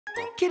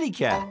Kitty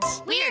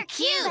cats. We're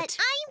cute. But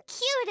I'm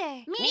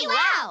cuter.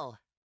 Meow.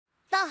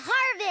 The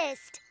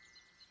harvest.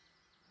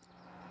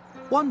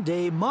 One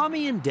day,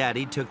 Mommy and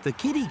Daddy took the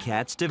kitty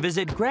cats to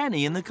visit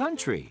Granny in the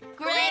country.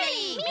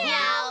 Granny.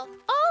 Meow.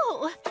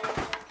 Oh,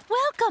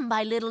 welcome,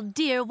 my little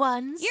dear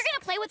ones. You're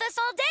gonna play with us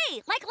all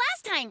day, like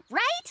last time,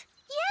 right?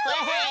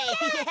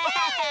 Yeah.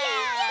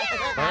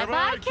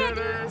 Bye-bye,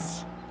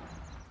 kittens.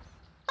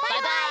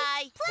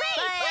 Bye-bye. Play.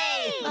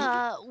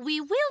 We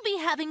will be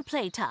having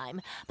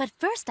playtime, but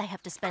first I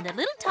have to spend a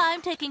little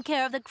time taking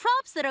care of the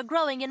crops that are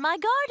growing in my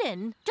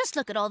garden. Just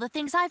look at all the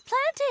things I've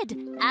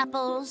planted.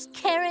 Apples,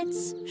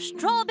 carrots,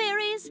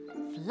 strawberries,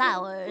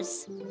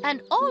 flowers.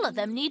 And all of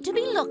them need to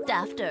be looked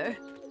after.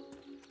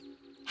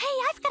 Hey,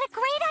 I've got a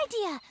great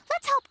idea.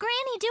 Let's help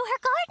Granny do her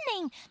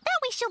gardening. That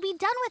way she'll be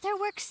done with her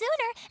work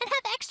sooner and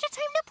have extra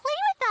time to play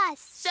with us.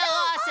 So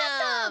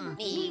awesome!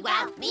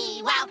 Me-wow,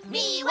 me-wow,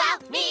 me-wow,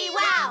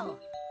 me-wow!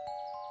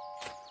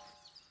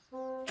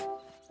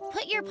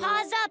 Put your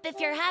paws up if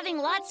you're having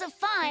lots of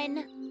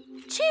fun.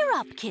 Cheer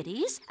up,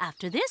 kitties.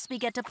 After this, we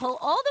get to pull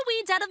all the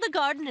weeds out of the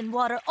garden and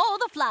water all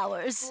the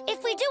flowers.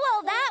 If we do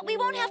all that, we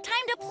won't have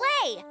time to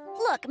play.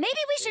 Look, maybe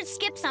we should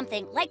skip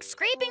something, like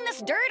scraping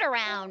this dirt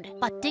around.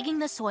 But digging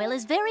the soil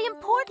is very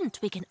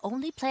important. We can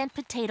only plant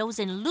potatoes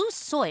in loose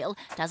soil.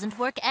 Doesn't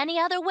work any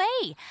other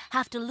way.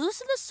 Have to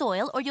loosen the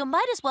soil, or you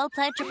might as well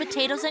plant your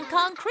potatoes in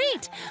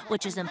concrete,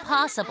 which is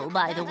impossible,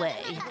 by the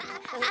way.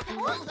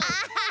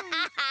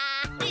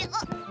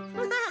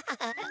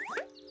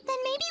 Then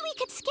maybe we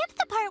could skip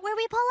the part where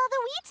we pull all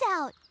the weeds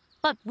out.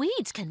 But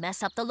weeds can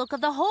mess up the look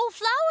of the whole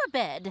flower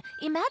bed.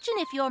 Imagine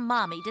if your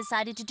mommy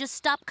decided to just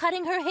stop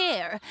cutting her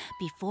hair.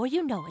 Before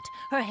you know it,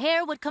 her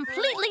hair would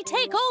completely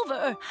take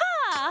over.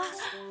 Ha!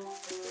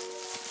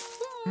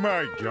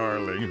 My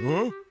darling,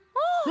 huh?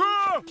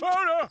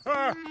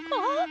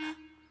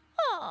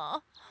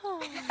 Oh.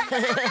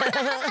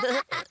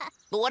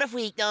 But what if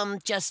we,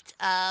 just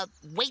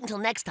wait until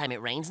next time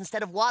it rains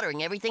instead of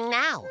watering everything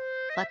now?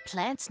 But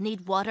plants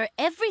need water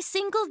every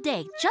single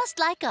day, just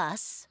like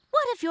us.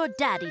 What if your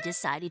daddy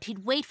decided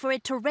he'd wait for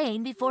it to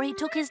rain before he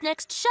took his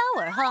next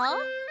shower, huh?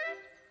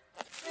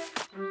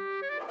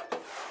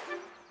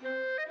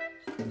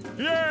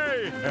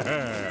 Yay!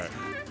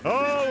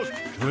 All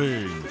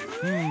clean.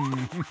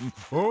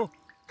 Oh.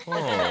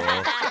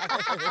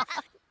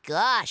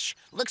 Gosh,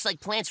 looks like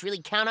plants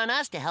really count on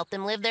us to help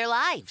them live their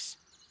lives.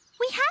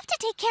 We have to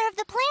take care of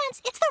the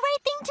plants. It's the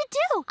right thing to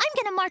do. I'm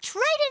gonna march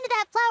right into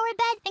that flower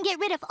bed and get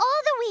rid of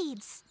all the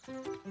weeds.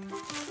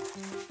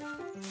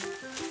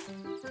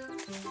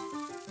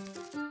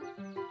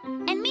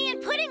 And me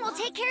and Pudding will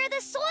take care of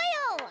the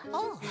soil.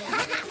 Oh.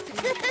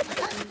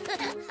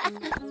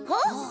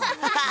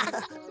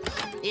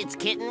 It's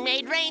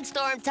kitten-made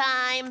rainstorm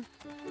time.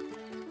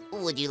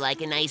 Would you like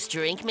a nice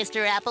drink,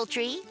 Mr. Apple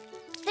Tree?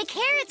 The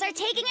carrots are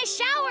taking a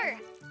shower.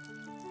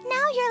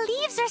 Now your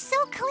leaves are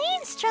so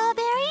clean,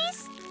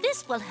 Strawberries.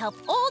 This will help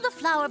all the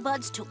flower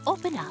buds to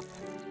open up.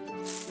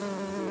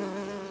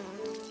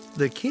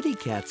 The kitty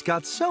cats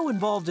got so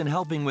involved in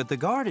helping with the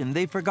garden,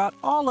 they forgot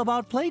all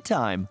about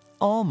playtime.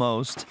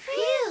 Almost.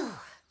 Phew.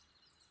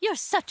 You're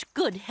such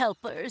good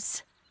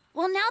helpers.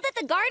 Well, now that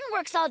the garden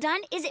work's all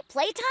done, is it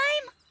playtime?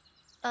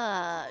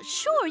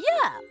 Sure,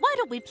 yeah. Why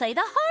don't we play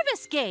the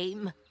harvest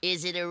game?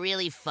 Is it a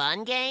really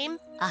fun game?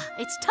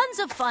 It's tons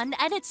of fun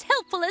and it's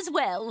helpful as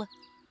well.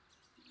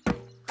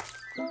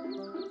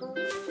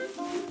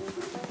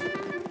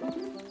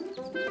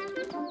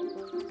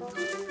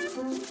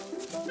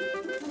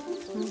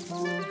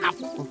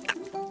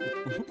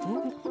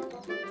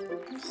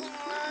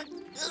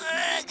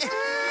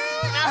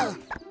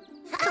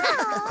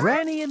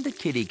 Granny and the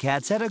kitty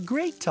cats had a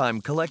great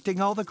time collecting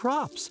all the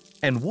crops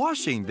and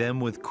washing them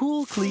with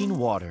cool, clean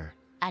water.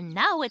 And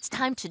now it's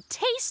time to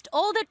taste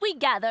all that we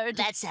gathered.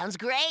 That sounds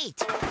great.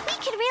 We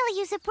could really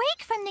use a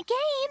break from the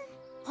game.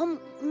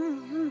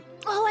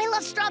 Oh, I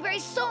love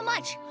strawberries so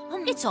much.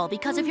 It's all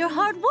because of your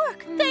hard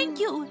work. Thank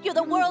you. You're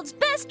the world's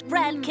best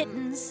brand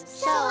kittens.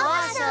 So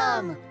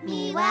awesome.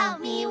 Me-wow,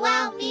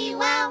 me-wow,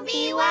 me-wow,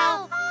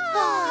 me-wow.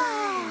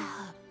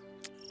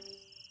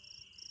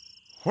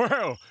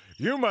 Well,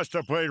 you must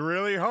have played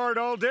really hard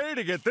all day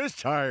to get this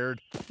tired.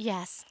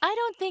 Yes, I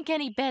don't think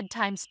any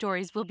bedtime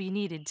stories will be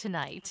needed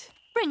tonight.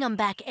 Bring 'em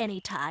back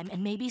anytime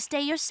and maybe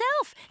stay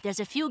yourself. There's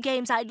a few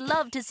games I'd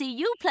love to see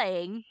you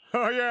playing.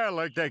 Oh, yeah,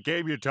 like that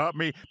game you taught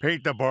me,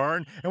 Paint the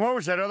Barn. And what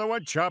was that other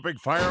one, Chopping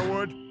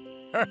Firewood?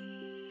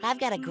 I've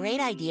got a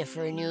great idea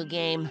for a new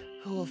game.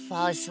 Who will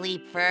fall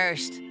asleep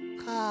first?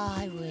 Oh,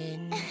 I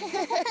win.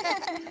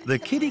 The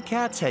kitty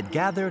cats had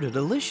gathered a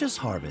delicious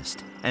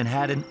harvest and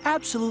had an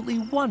absolutely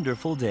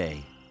wonderful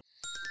day.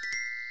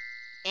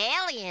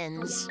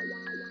 Aliens.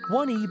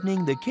 One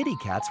evening, the kitty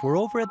cats were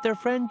over at their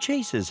friend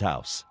Chase's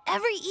house.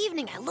 Every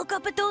evening I look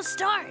up at those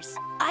stars.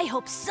 I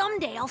hope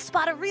someday I'll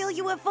spot a real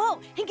UFO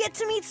and get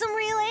to meet some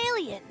real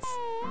aliens.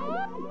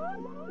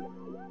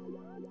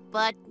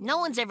 But no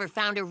one's ever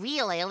found a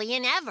real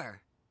alien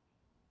ever.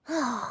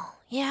 Oh,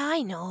 yeah,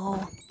 I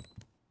know.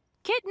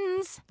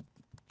 Kittens,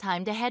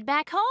 time to head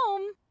back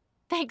home.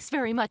 Thanks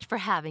very much for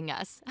having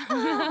us.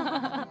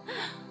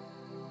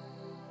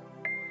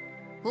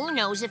 Who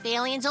knows if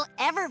aliens will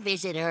ever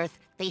visit Earth?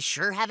 They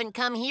sure haven't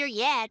come here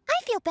yet.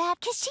 I feel bad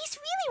because Chase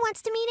really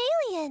wants to meet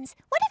aliens.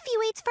 What if he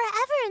waits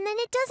forever and then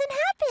it doesn't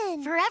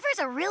happen? Forever's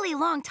a really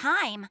long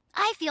time.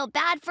 I feel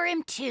bad for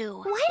him,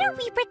 too. Why don't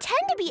we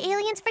pretend to be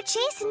aliens for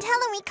Chase and tell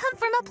him we come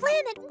from a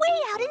planet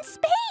way out in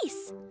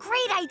space?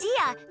 Great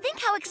idea. Think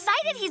how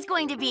excited he's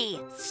going to be.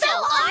 So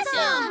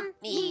awesome!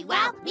 Me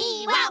wow,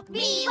 me wow,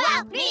 me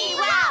wow, me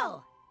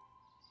wow!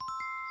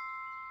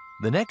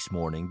 The next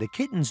morning, the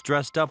kittens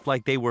dressed up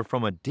like they were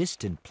from a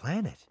distant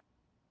planet.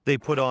 They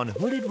put on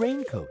hooded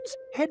raincoats,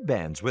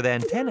 headbands with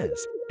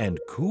antennas, and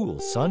cool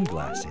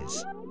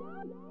sunglasses.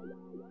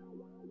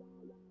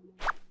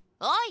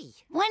 Oi!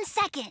 1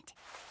 second.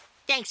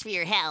 Thanks for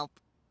your help.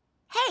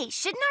 Hey,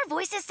 shouldn't our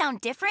voices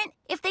sound different?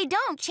 If they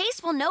don't,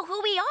 Chase will know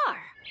who we are.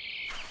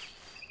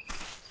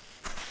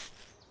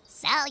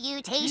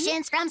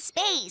 Salutations from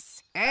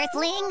space,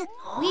 Earthling.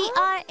 We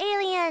are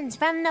aliens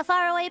from the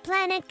faraway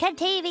planet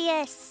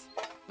Catavius.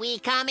 We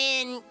come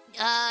in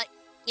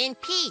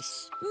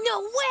peace. No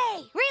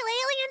way! Real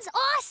aliens,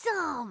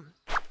 awesome!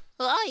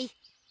 Oi!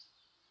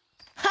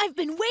 I've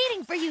been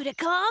waiting for you to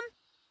come.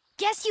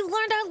 Guess you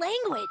learned our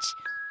language.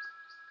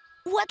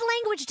 What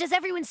language does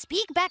everyone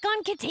speak back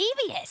on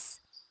Catavius?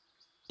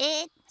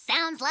 It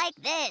sounds like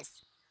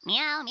this.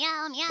 Meow,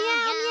 meow, meow, meow,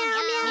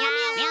 meow,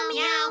 meow,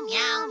 meow,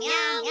 meow,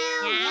 meow,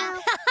 meow.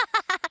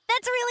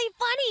 That's really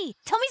funny.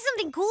 Tell me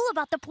something cool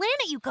about the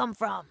planet you come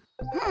from.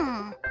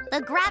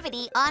 The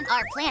gravity on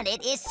our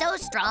planet is so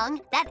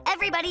strong that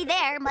everybody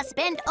there must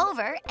bend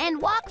over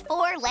and walk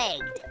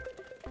four-legged.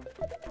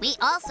 We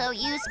also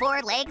use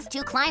four legs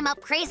to climb up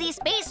crazy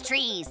space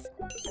trees.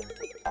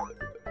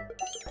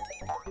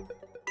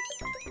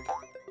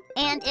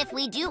 And if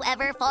we do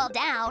ever fall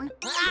down,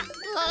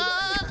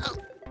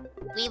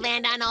 We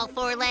land on all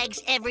four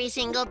legs every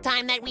single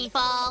time that we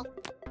fall.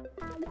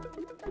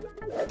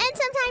 And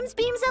sometimes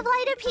beams of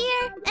light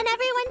appear, and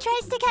everyone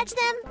tries to catch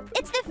them.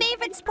 It's the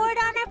favorite sport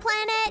on our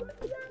planet.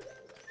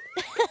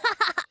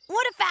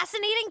 What a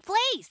fascinating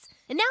place.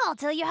 And now I'll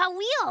tell you how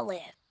we all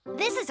live.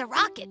 This is a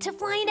rocket to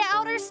fly into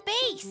outer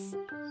space.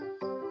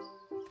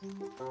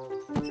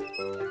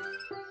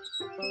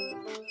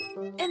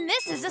 And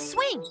this is a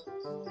swing.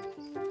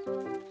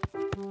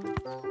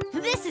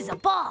 This is a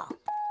ball.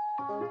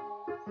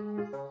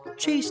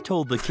 Chase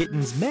told the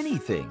kittens many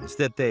things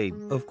that they,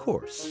 of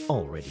course,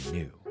 already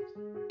knew.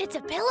 It's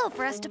a pillow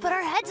for us to put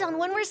our heads on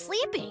when we're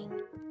sleeping.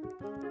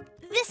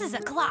 This is a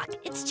clock.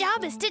 Its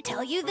job is to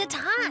tell you the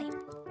time.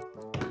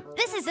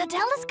 This is a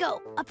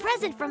telescope, a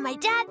present from my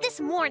dad this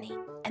morning.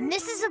 And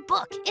this is a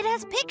book. It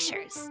has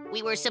pictures.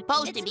 We were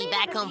supposed to be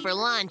back home for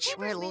lunch.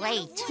 We're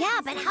late. yeah,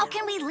 but how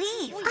can we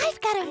leave? I've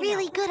got a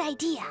really good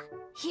idea.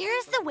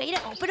 Here's the way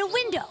to open a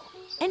window.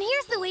 And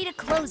here's the way to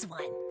close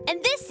one.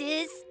 And this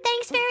is...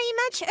 Thanks very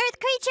much, Earth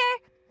creature,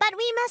 but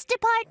we must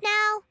depart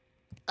now.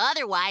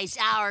 Otherwise,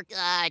 our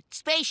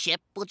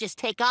spaceship will just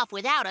take off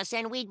without us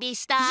and we'd be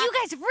stuck. You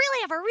guys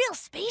really have a real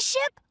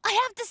spaceship? I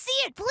have to see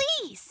it,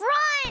 please.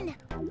 Run!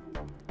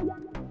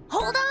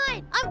 Hold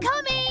on, I'm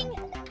coming.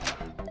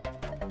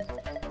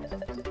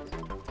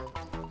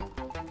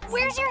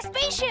 Where's your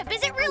spaceship?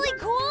 Is it really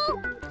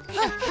cool?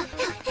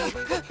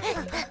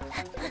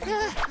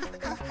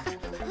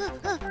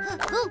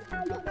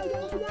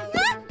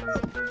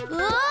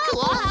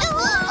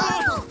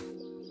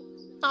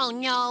 Oh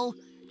no,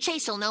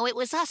 Chase will know it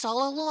was us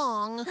all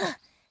along.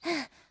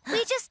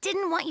 We just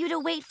didn't want you to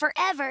wait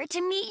forever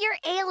to meet your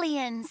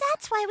aliens.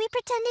 That's why we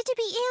pretended to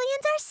be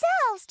aliens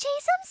ourselves.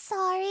 Chase, I'm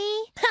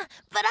sorry.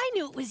 But I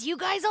knew it was you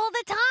guys all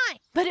the time.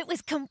 But it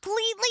was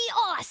completely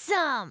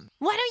awesome.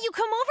 Why don't you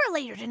come over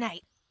later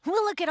tonight?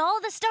 We'll look at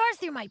all the stars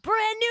through my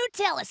brand new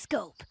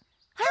telescope.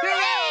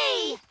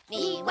 Hooray!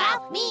 Me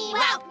wow, me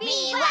wow,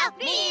 me wow,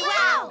 me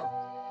wow!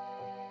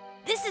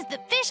 This is the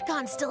fish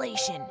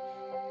constellation.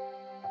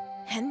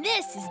 And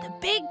this is the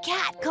big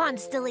cat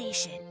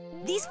constellation.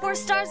 These four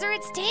stars are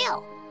its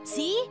tail.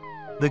 See?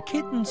 The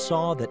kittens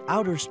saw that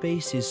outer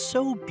space is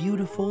so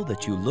beautiful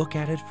that you look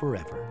at it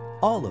forever.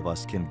 All of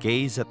us can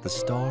gaze at the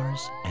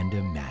stars and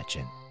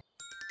imagine.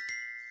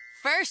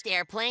 First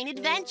airplane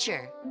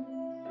adventure.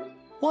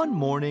 One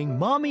morning,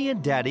 Mommy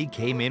and Daddy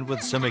came in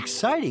with some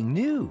exciting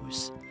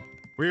news.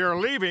 We are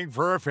leaving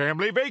for a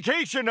family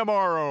vacation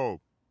tomorrow.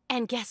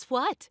 And guess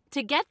what?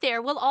 To get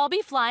there, we'll all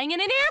be flying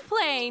in an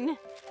airplane.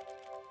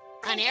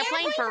 An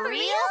airplane for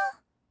real?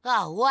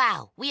 Oh,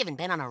 wow. We haven't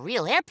been on a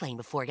real airplane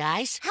before,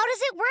 guys. How does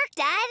it work,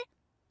 Dad?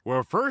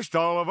 Well, first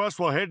all of us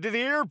will head to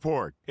the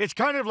airport. It's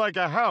kind of like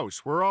a house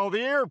where all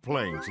the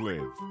airplanes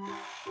live.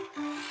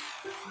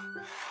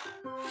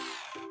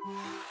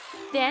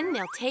 Then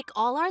they'll take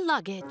all our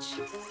luggage.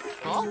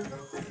 Oh?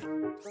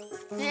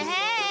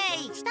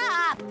 Hey,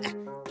 stop!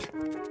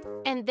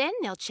 And then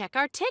they'll check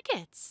our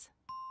tickets.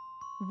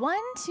 1,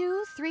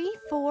 2, 3,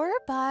 4,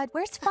 but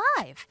where's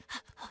 5?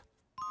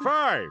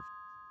 5.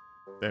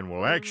 Then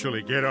we'll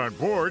actually get on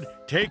board,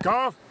 take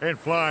off, and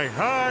fly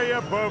high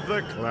above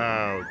the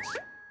clouds.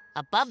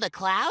 Above the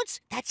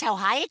clouds? That's how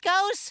high it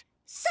goes?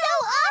 So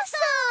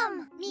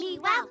awesome! Me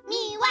wow,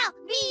 me wow,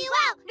 me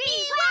wow,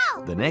 me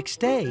wow! The next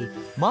day,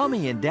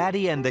 Mommy and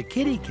Daddy and the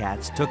kitty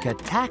cats took a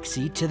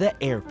taxi to the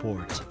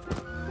airport.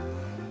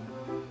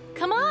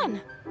 Come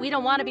on. We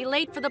don't want to be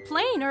late for the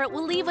plane or it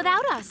will leave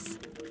without us.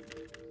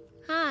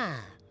 Huh,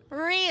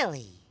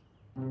 really?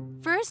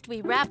 First,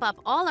 we wrap up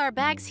all our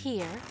bags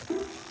here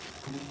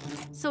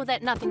so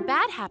that nothing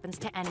bad happens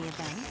to any of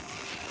them.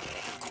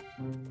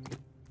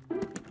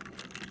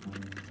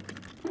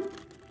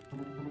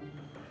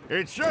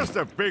 It's just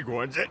the big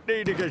ones that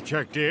need to get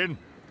checked in.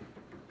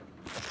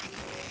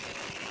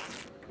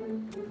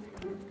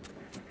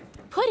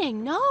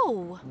 Pudding,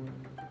 no.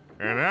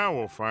 And now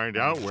we'll find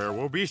out where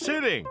we'll be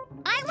sitting.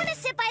 I want to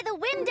sit by the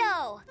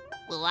window.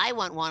 Well, I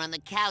want one on the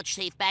couch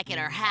safe back at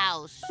our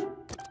house.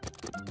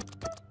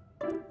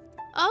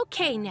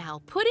 Okay,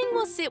 now, Pudding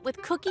will sit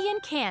with Cookie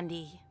and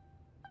Candy.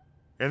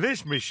 And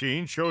this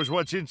machine shows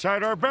what's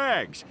inside our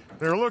bags.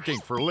 They're looking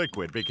for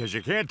liquid because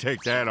you can't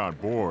take that on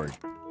board.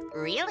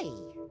 Really?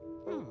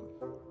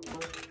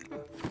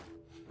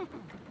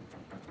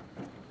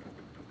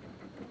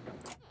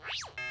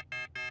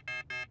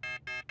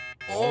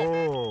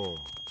 Oh.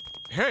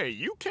 Hey,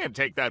 you can't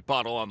take that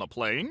bottle on the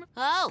plane.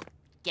 Oh,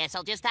 guess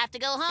I'll just have to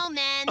go home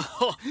then.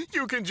 Oh,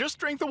 you can just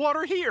drink the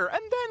water here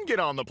and then get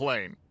on the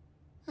plane.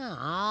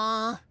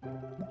 Aww.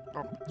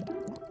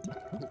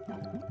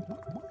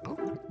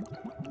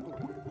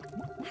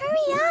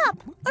 Hurry up,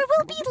 or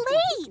we'll be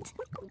late!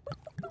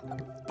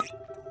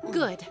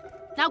 Good.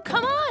 Now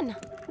come on.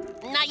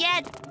 Not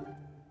yet.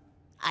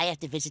 I have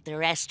to visit the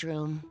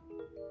restroom.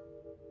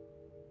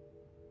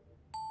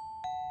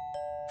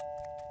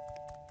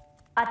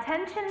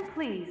 Attention,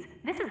 please.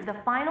 This is the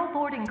final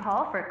boarding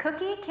call for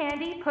Cookie,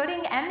 Candy,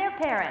 Pudding, and their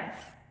parents.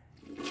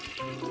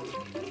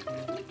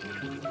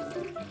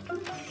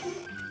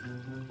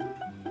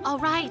 All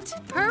right,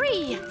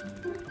 hurry.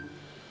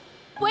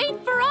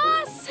 Wait for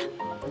us.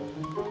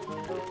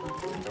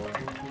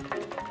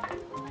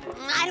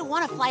 I don't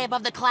want to fly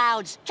above the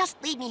clouds.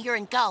 Just leave me here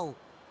and go.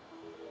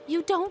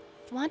 You don't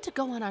want to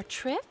go on our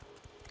trip?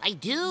 I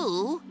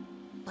do,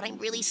 but I'm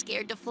really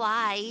scared to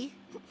fly.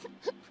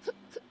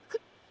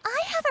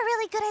 I have a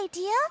really good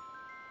idea.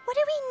 What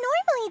do we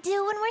normally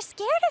do when we're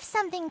scared of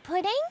something,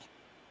 Pudding?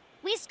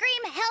 We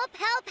scream, help,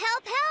 help,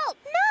 help, help!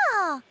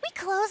 No, we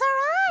close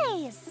our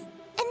eyes.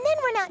 And then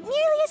we're not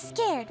nearly as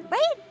scared,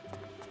 right?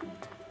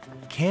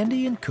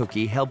 Candy and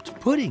Cookie helped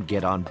Pudding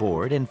get on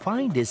board and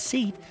find his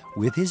seat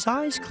with his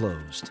eyes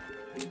closed.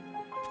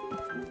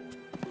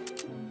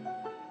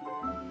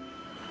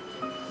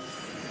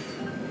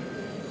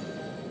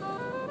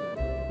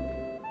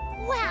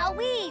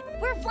 Wowee!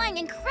 We're flying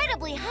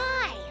incredibly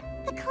high!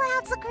 The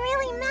clouds look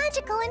really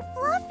magical and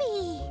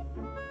fluffy.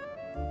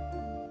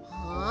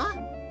 Huh?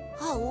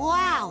 Oh,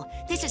 wow.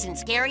 This isn't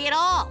scary at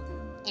all.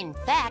 In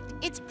fact,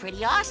 it's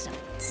pretty awesome.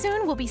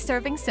 Soon we'll be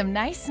serving some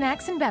nice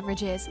snacks and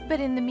beverages. But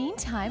in the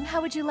meantime,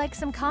 how would you like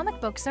some comic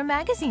books or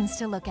magazines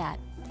to look at?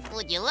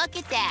 Would you look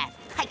at that?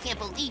 I can't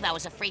believe I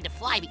was afraid to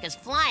fly because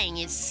flying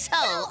is so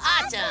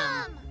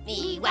awesome.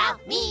 Me wow,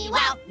 me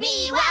wow,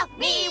 me wow,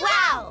 me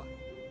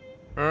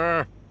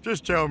wow.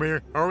 Just tell me,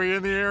 are we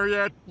in the air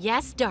yet?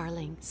 Yes,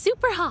 darling.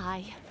 Super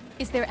high.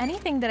 Is there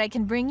anything that I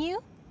can bring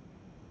you?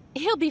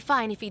 He'll be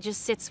fine if he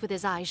just sits with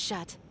his eyes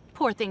shut.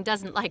 Poor thing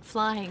doesn't like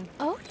flying.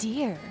 Oh,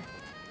 dear.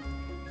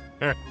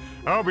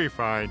 I'll be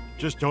fine.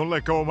 Just don't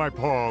let go of my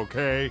paw,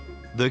 okay?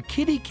 The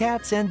kitty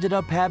cats ended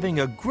up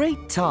having a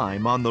great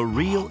time on the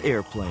real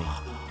airplane,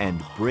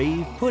 and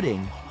brave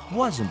Pudding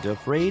wasn't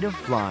afraid of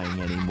flying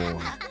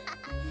anymore.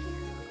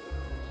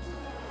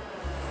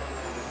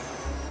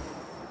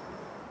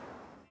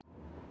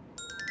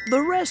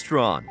 The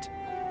restaurant.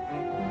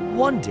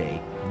 One day,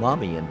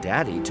 Mommy and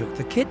Daddy took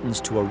the kittens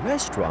to a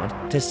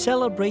restaurant to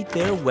celebrate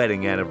their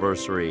wedding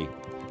anniversary.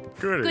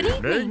 Good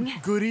evening.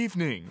 Good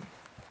evening.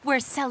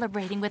 We're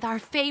celebrating with our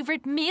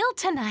favorite meal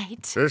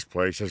tonight. This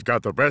place has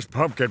got the best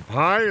pumpkin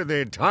pie in the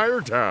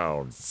entire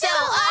town. So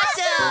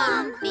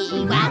awesome!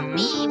 Me wow,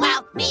 me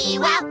wow, me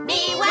wow,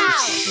 me wow.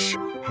 Shh!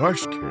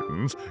 Hush,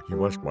 kittens. You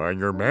must mind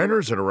your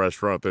manners in a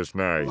restaurant this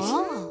nice.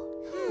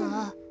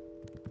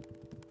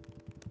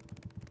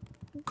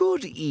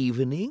 Good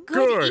evening.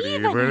 Good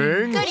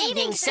evening. Good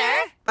evening,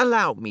 sir.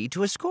 Allow me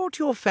to escort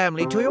your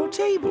family to your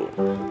table.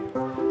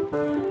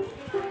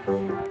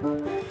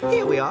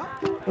 Here we are.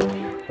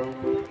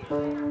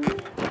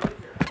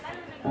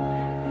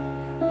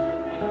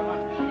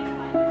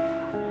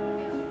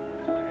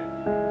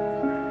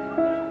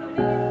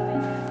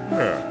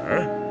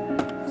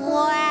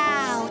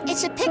 Wow,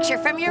 it's a picture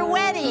from your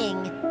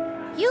wedding.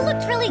 You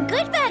looked really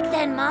good back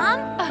then, Mom.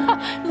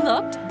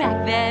 Looked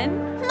back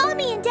then.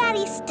 Mommy and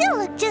Daddy still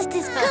look just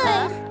as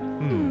good.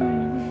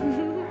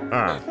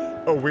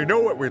 We know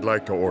what we'd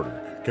like to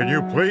order. Can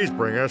you please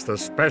bring us the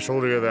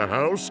specialty of the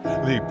house,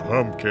 the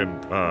pumpkin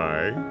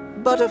pie?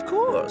 But of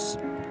course.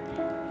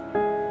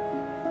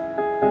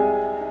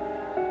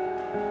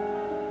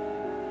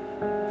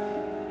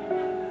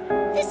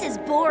 This is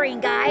boring,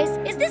 guys.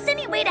 Is this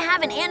any way to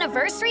have an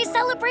anniversary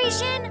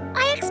celebration?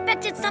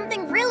 expected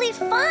something really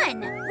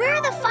fun. Where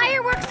are the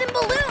fireworks and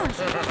balloons?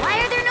 Why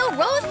are there no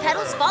rose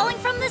petals falling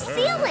from the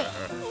ceiling?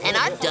 And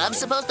aren't doves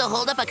supposed to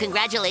hold up a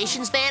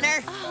congratulations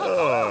banner?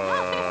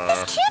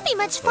 This can't be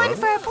much fun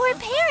for our poor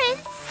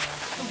parents.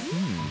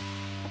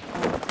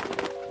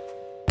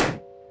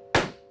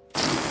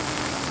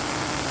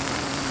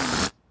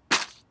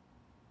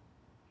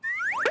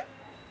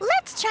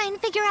 Let's try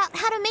and figure out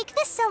how to make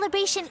this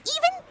celebration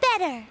even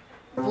better.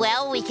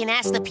 Well, we can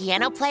ask the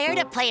piano player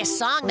to play a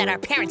song that our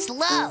parents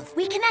love.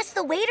 We can ask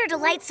the waiter to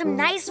light some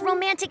nice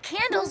romantic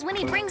candles when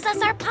he brings us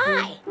our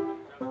pie.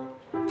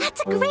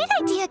 That's a great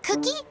idea,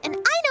 Cookie. And I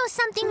know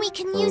something we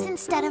can use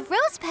instead of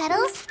rose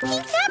petals.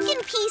 Pink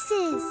napkin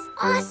pieces.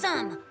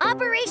 Awesome!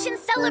 Operation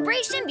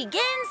Celebration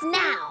begins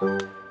now.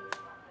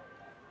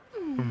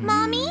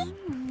 Mommy?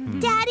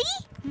 Daddy?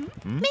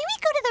 May we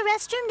go to the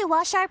restroom to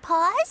wash our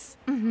paws?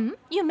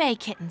 You may,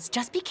 kittens.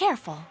 Just be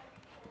careful.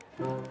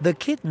 The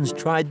kittens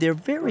tried their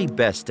very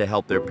best to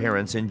help their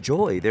parents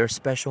enjoy their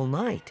special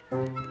night.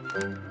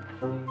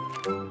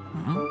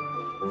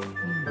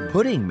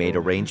 Pudding made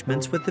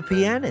arrangements with the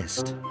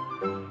pianist.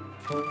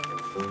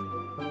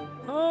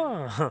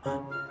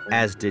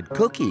 As did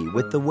Cookie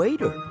with the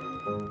waiter.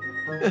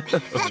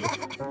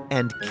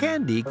 And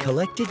Candy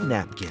collected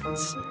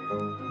napkins.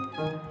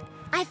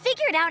 I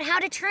figured out how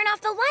to turn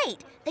off the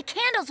light. The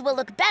candles will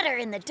look better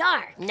in the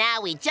dark.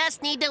 Now we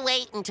just need to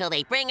wait until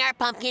they bring our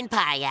pumpkin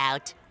pie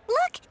out.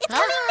 Look, it's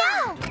coming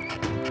now.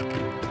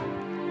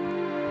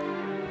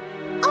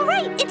 All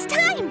right, it's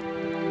time.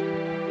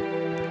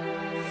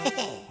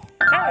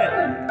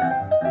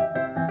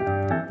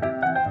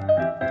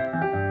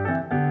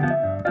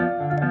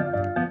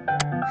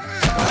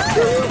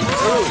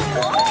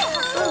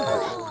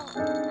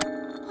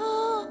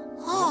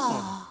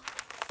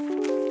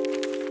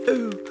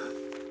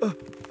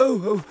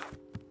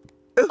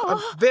 I'm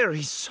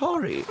very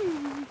sorry.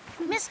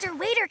 Mr.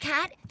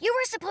 Waitercat, you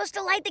were supposed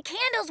to light the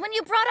candles when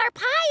you brought our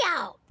pie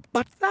out.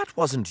 But that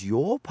wasn't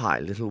your pie,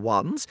 little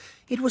ones.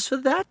 It was for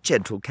that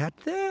gentle cat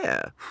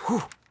there.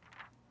 Whew.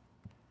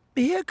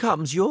 Here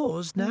comes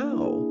yours now.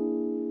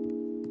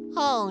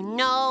 Oh,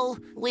 no.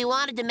 We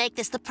wanted to make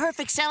this the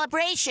perfect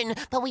celebration,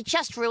 but we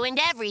just ruined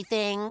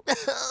everything.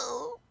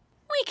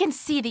 We can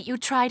see that you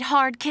tried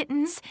hard,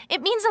 kittens.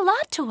 It means a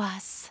lot to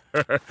us.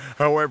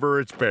 However,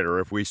 it's better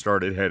if we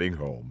started heading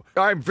home.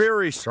 I'm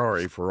very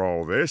sorry for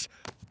all this.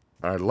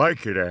 I'd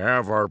like you to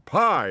have our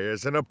pie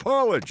as an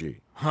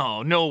apology.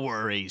 Oh, no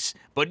worries.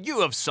 But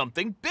you have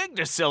something big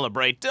to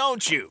celebrate,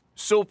 don't you?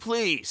 So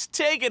please,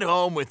 take it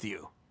home with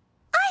you.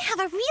 I have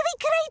a really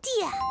good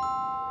idea.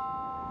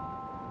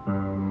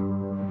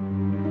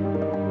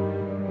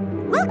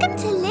 Welcome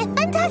to Le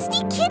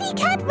Fantastique Kitty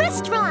Cat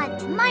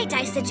Restaurant. Might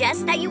I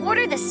suggest that you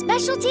order the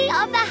specialty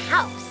of the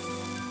house?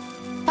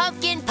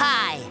 Pumpkin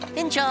pie.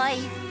 Enjoy.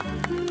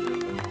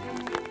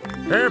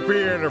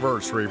 Happy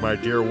anniversary, my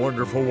dear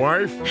wonderful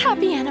wife.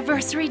 Happy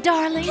anniversary,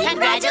 darling.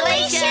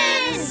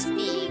 Congratulations!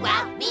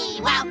 Me-wow,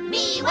 me-wow,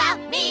 me-wow,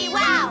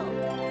 me-wow!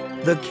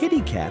 The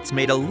kitty cats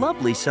made a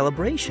lovely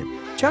celebration,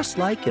 just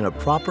like in a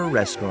proper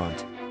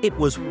restaurant. It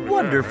was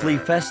wonderfully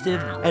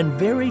festive and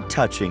very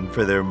touching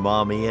for their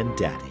mommy and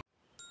daddy.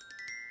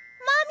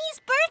 Mommy's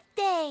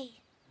birthday.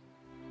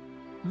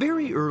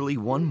 Very early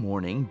one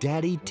morning,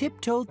 Daddy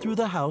tiptoed through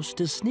the house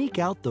to sneak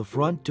out the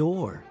front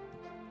door.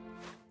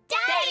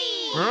 Daddy!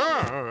 Where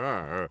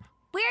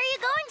are you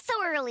going so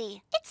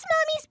early? It's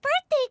Mommy's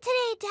birthday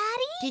today,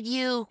 Daddy. Did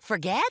you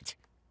forget?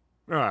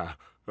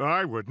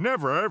 I would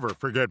never ever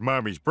forget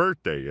Mommy's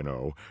birthday, you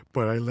know,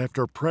 but I left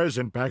her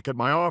present back at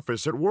my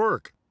office at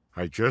work.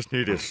 I just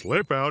need to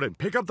slip out and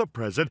pick up the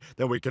present,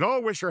 then we can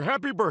all wish her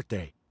happy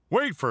birthday.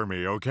 Wait for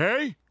me,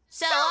 okay?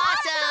 So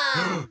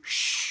awesome!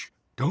 Shh!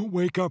 Don't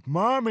wake up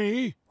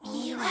Mommy.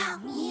 Meow,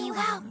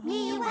 meow,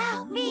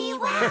 meow,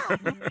 meow.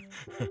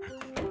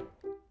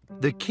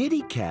 The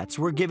kitty cats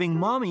were giving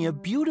Mommy a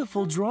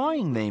beautiful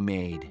drawing they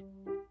made.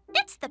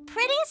 It's the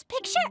prettiest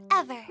picture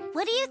ever.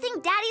 What do you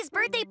think Daddy's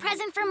birthday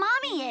present for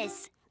Mommy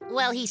is?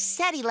 Well, he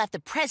said he left a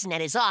present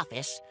at his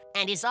office,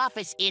 and his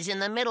office is in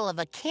the middle of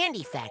a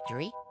candy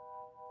factory.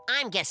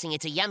 I'm guessing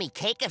it's a yummy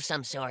cake of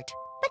some sort.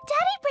 But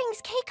Daddy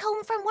brings cake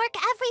home from work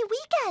every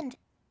weekend.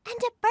 And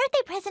a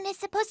birthday present is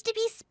supposed to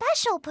be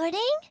special,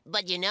 Pudding.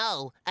 But you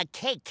know, a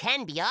cake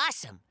can be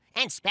awesome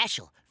and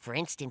special. For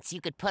instance,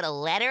 you could put a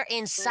letter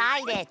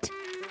inside it.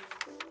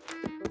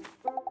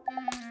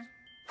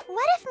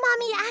 What if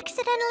Mommy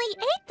accidentally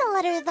ate the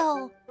letter,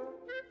 though?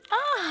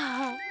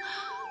 Ah.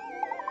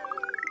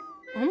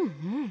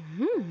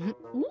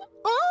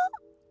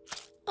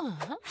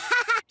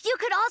 You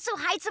could also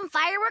hide some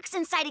fireworks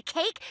inside a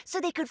cake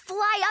so they could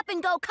fly up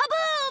and go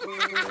kaboom!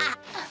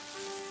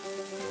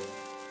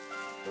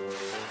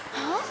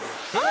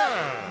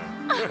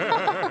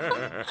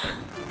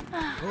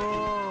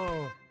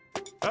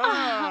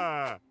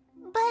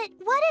 But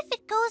what if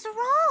it goes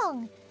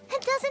wrong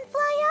and doesn't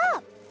fly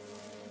up?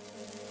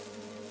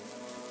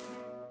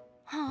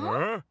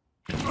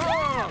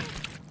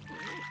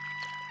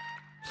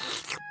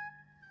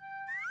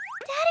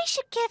 Daddy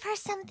should give give her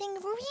something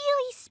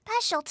really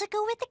special to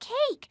go with the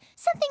cake.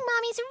 Something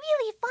Mommy's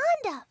really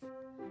fond of.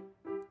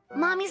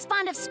 Mommy's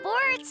fond of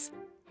sports.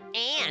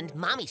 And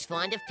Mommy's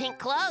fond of pink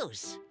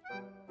clothes.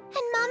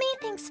 And Mommy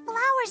thinks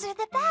flowers are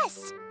the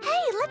best.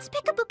 Hey, let's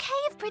pick a bouquet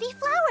of pretty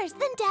flowers.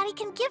 Then Daddy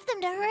can give them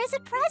to her as a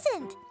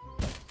present.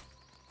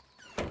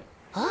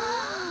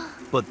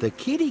 But the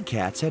kitty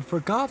cats had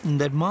forgotten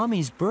that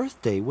Mommy's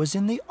birthday was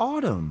in the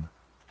autumn.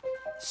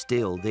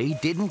 Still, they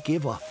didn't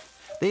give up.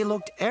 They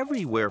looked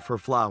everywhere for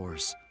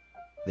flowers.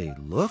 They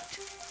looked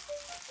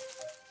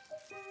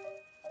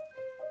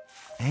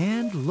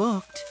and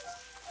looked,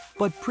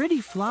 but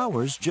pretty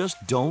flowers just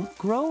don't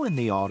grow in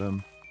the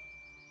autumn.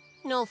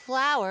 No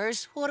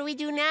flowers? What do we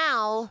do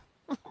now?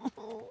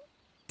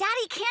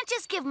 Daddy can't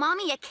just give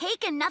Mommy a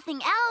cake and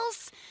nothing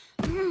else.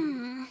 I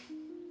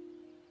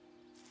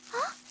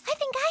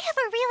think I have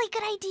a really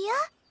good idea.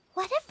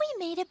 What if we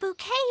made a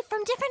bouquet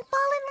from different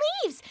fallen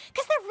leaves?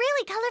 Because they're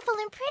really colorful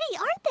and pretty,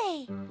 aren't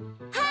they?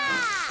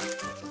 Ha!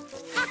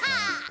 Ha ha!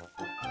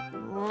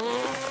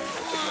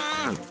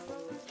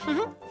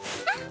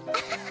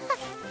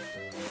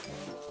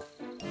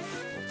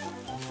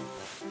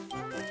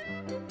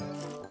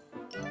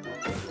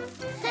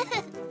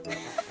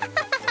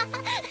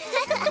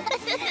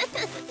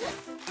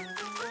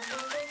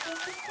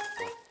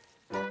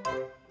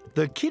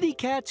 The kitty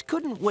cats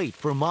couldn't wait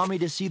for Mommy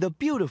to see the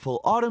beautiful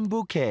autumn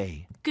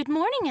bouquet. Good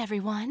morning,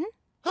 everyone.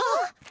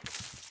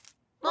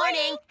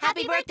 Morning!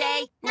 Happy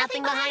birthday!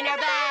 Nothing behind our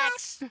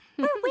backs! We're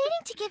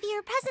waiting to give you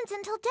your presents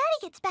until Daddy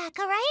gets back,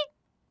 all right?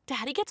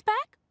 Daddy gets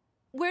back?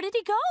 Where did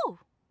he go?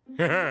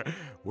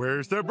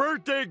 Where's the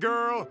birthday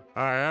girl?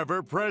 I have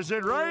her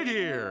present right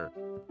here.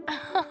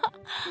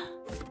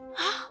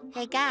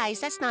 Hey guys,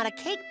 that's not a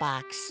cake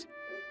box.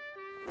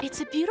 It's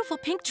a beautiful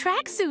pink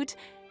tracksuit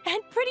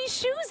and pretty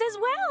shoes as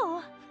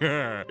well.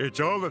 It's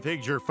all the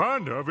things you're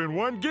fond of in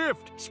one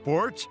gift.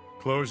 Sports,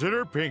 clothes that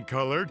are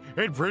pink-colored,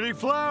 and pretty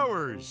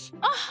flowers.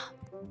 Oh,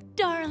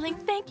 darling,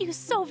 thank you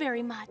so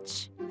very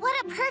much. What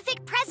a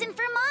perfect present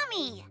for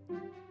Mommy.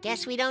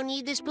 Guess we don't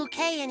need this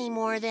bouquet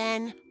anymore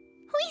then.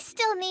 We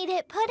still need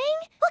it,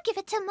 Pudding. We'll give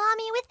it to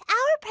Mommy with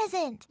our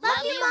present.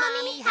 Love you,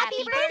 Mommy.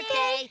 Happy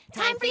birthday.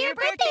 Time for your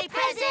birthday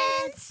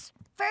presents.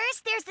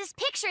 First, there's this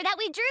picture that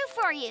we drew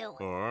for you.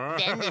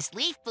 Then this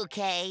leaf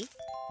bouquet.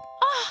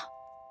 Oh,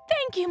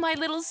 thank you, my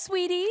little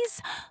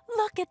sweeties.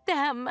 Look at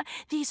them.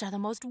 These are the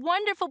most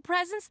wonderful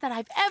presents that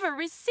I've ever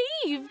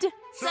received.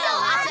 So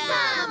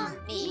awesome!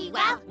 Me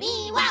wow,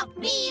 me wow,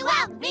 me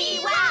wow,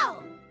 me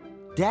wow!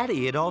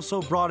 Daddy had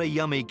also brought a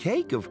yummy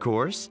cake, of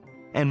course,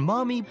 and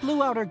Mommy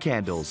blew out her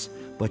candles,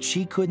 but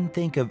she couldn't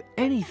think of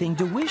anything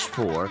to wish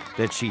for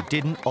that she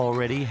didn't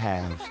already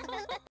have.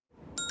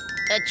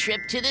 A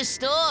trip to the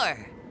store.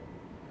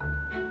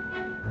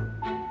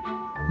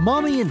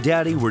 Mommy and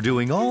Daddy were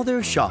doing all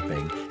their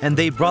shopping, and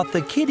they brought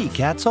the kitty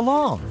cats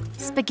along.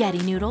 Spaghetti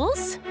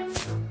noodles,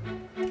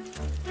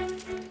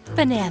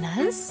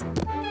 bananas,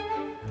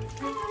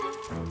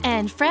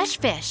 and fresh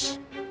fish.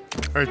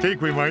 I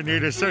think we might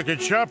need a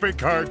second shopping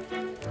cart.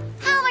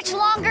 How much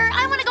longer?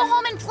 I want to go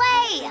home and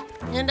play.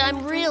 And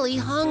I'm really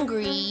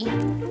hungry.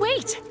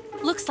 Wait,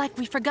 looks like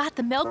we forgot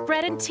the milk,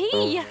 bread, and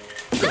tea.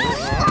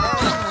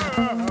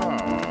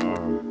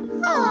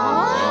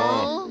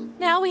 Aww.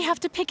 Now we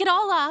have to pick it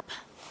all up.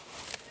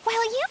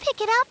 While you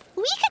pick it up,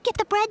 we could get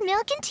the bread,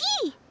 milk, and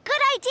tea.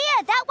 Good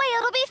idea. That way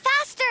it'll be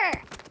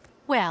faster.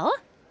 Well,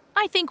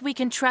 I think we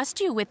can trust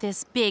you with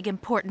this big,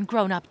 important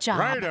grown-up job.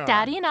 Right on.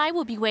 Daddy and I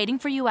will be waiting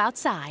for you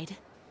outside.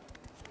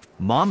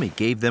 Mommy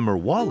gave them her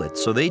wallet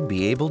so they'd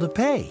be able to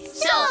pay.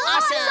 So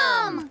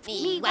awesome!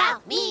 Me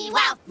wow, me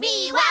wow,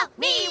 me wow,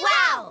 me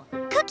wow!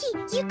 Cookie,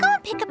 you go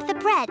and pick up the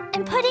bread,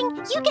 and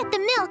Pudding, you get the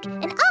milk,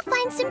 and I'll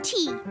find some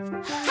tea.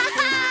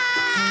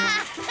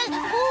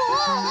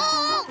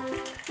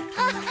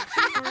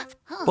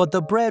 But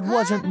the bread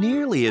wasn't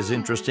nearly as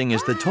interesting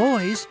as the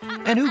toys.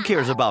 And who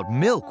cares about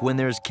milk when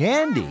there's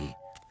candy?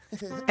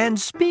 And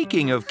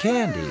speaking of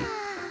candy,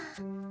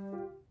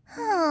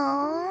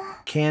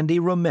 Candy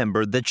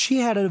remembered that she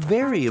had a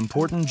very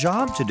important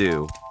job to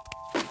do.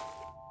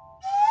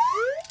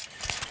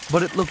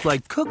 But it looked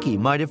like Cookie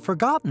might have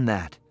forgotten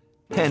that.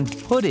 And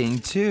Pudding,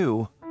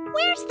 too.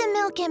 Where's the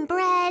milk and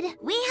bread?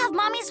 We have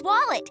Mommy's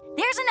wallet.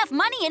 There's enough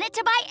money in it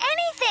to buy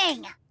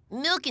anything.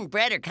 Milk and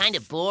bread are kind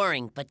of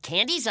boring, but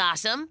candy's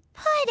awesome.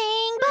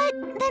 Pudding, but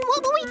then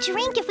what will we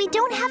drink if we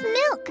don't have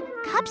milk?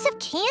 Cups of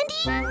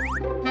candy?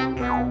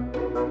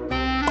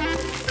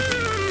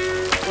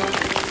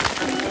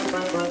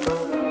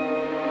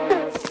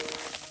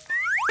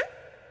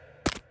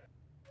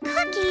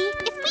 Cookie,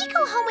 if we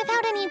go home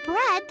without any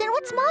bread, then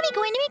what's Mommy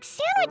going to make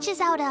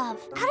sandwiches out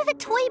of? Out of a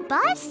toy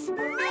bus?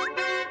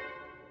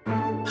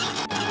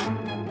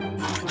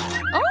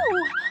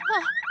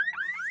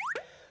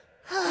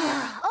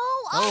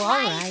 All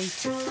right.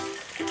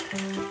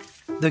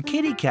 The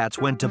kitty cats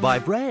went to buy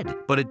bread,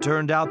 but it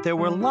turned out there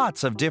were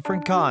lots of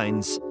different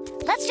kinds.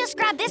 Let's just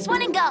grab this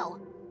one and go.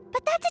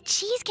 But that's a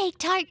cheesecake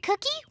tart,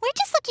 Cookie. We're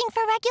just looking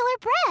for regular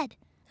bread.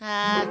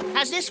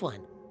 How's this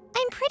one?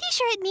 I'm pretty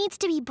sure it needs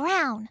to be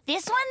brown.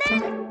 This one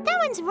then? That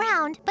one's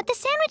round, but the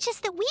sandwiches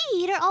that we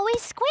eat are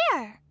always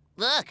square.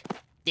 Look,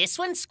 this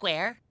one's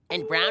square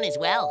and brown as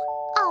well.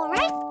 All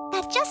right,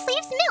 that just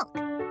leaves milk.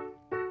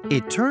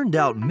 It turned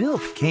out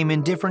milk came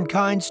in different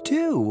kinds,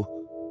 too.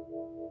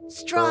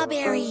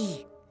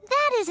 Strawberry.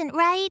 That isn't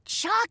right.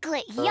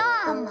 Chocolate,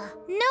 yum.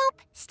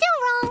 Nope, still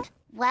wrong.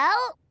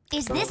 Well,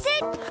 is this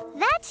it?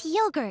 That's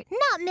yogurt,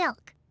 not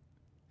milk.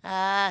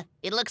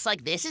 It looks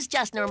like this is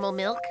just normal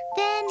milk.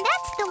 Then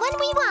that's the one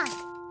we want.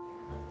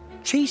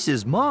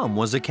 Chase's mom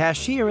was a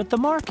cashier at the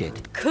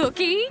market.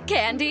 Cookie,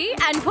 candy,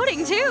 and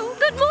pudding, too.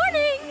 Good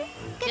morning.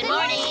 Good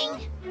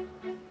morning.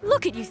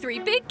 Look at you three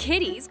big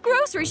kitties,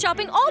 grocery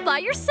shopping all by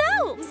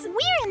yourselves.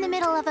 We're in the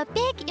middle of a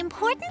big,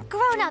 important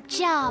grown-up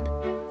job.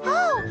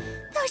 Oh,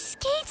 those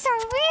skates are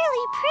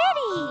really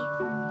pretty.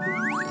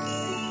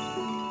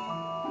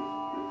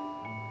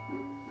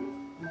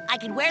 I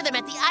can wear them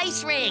at the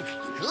ice rink.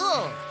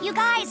 Cool. You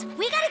guys,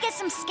 we gotta get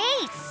some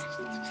skates.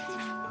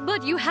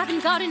 But you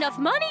haven't got enough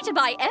money to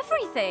buy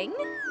everything.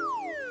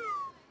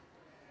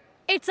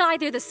 It's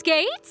either the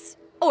skates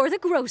or the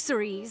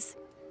groceries.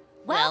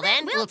 Well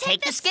then, we'll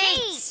take the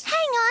skates. Hang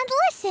on,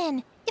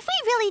 listen. If we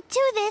really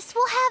do this,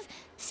 we'll have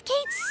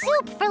skate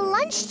soup for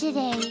lunch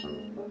today.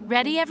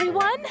 Ready,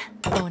 everyone?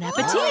 Bon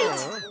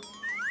appetit!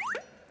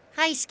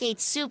 Ice skate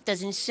soup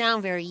doesn't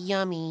sound very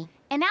yummy.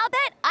 And I'll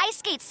bet ice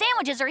skate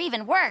sandwiches are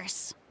even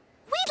worse.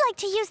 We'd like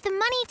to use the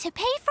money to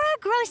pay for our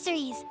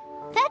groceries.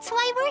 That's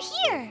why we're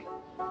here.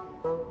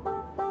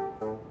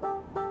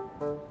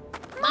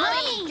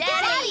 Mommy,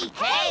 Daddy,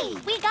 hey!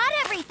 We got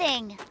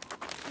everything.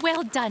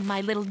 Well done,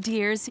 my little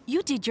dears.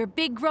 You did your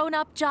big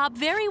grown-up job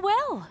very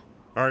well.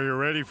 Are you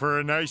ready for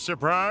a nice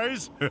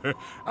surprise?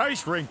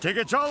 Ice rink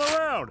tickets all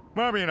around.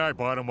 Mommy and I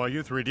bought them while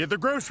you three did the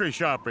grocery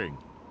shopping.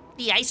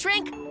 The ice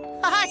rink?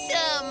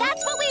 Awesome!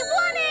 That's what we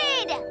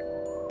wanted!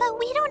 But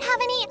we don't have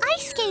any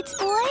ice skates,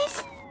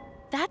 boys.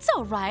 That's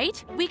all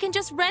right. We can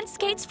just rent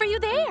skates for you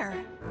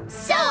there.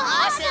 So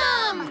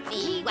awesome!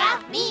 Me wow,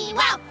 me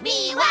wow,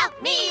 me wow,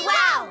 me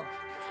wow!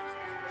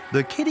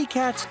 The kitty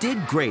cats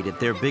did great at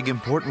their big,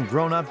 important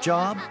grown-up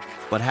job,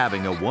 but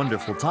having a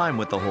wonderful time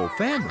with the whole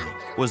family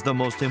was the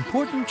most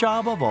important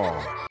job of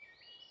all.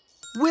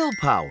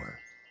 Willpower.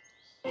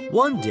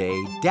 One day,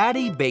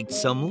 Daddy baked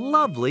some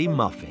lovely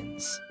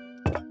muffins.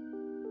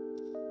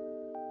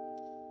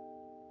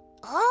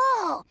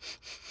 Oh!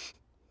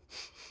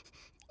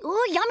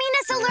 Ooh,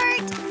 yumminess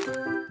alert!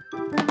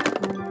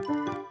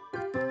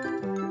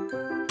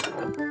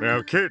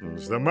 Now,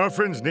 kittens, the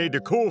muffins need to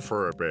cool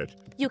for a bit.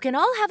 You can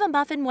all have a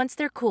muffin once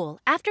they're cool,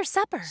 after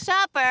supper.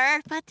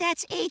 Supper? But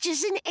that's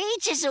ages and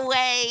ages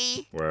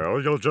away.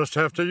 Well, you'll just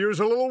have to use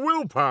a little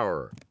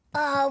willpower.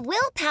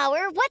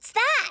 Willpower? What's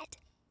that?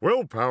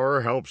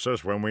 Willpower helps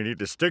us when we need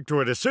to stick to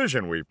a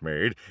decision we've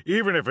made,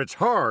 even if it's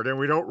hard and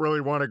we don't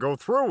really want to go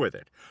through with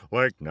it,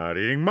 like not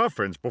eating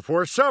muffins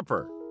before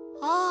supper.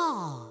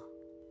 Oh.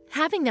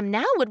 Having them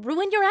now would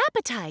ruin your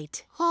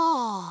appetite.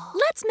 Oh.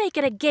 Let's make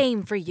it a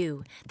game for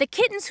you. The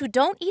kittens who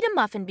don't eat a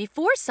muffin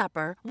before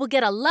supper will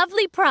get a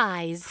lovely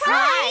prize.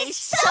 Prize?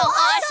 So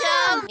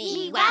awesome!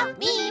 Me wow,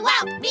 me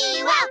wow,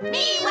 me wow,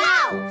 me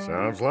wow!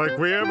 Sounds like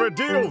we have a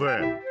deal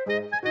then.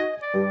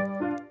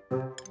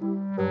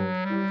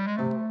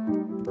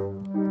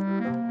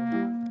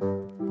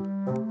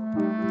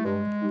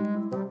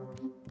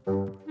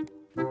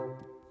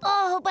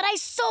 Oh, but I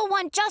so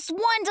want just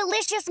one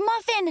delicious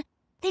muffin.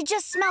 They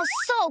just smell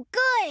so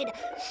good.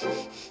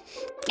 Cookie,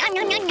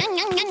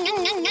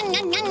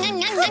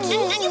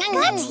 you've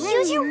got to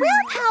use your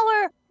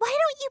willpower. Why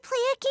don't you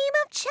play a game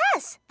of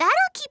chess?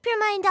 That'll keep your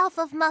mind off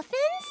of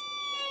muffins.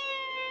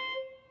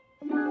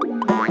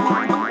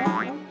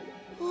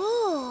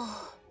 Ooh.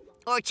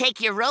 Or take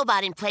your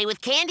robot and play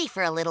with candy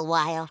for a little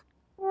while.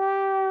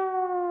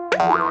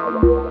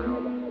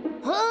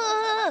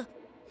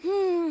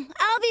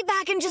 I'll be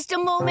back in just a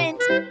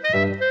moment.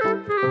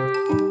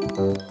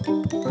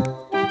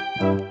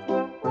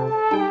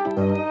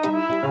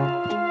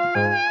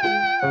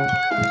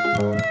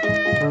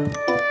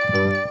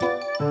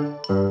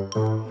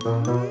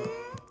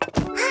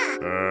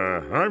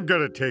 I'm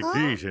gonna take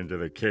these into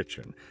the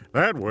kitchen.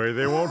 That way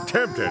they won't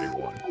tempt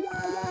anyone.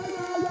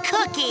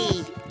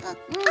 Cookie!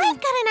 I've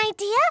got an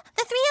idea.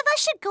 The three of us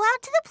should go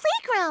out to the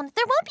playground.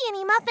 There won't be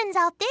any muffins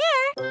out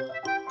there.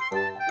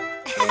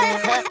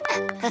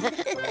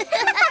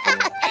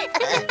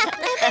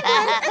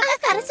 Everyone,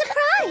 I've got a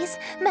surprise.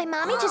 My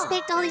mommy just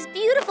baked all these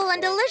beautiful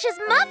and delicious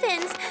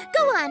muffins.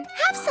 Go on,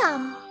 have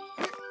some.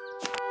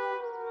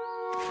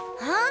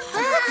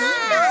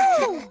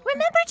 No!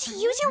 Remember to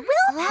use your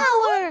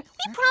willpower.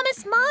 We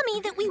promised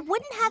Mommy that we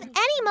wouldn't have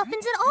any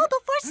muffins at all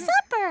before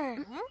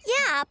supper.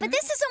 Yeah, but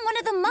this isn't one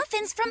of the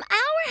muffins from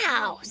our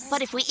house.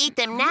 But if we eat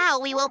them now,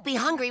 we won't be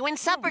hungry when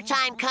supper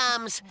time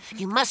comes.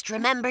 You must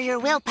remember your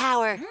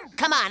willpower.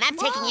 Come on, I'm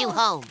taking you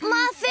home.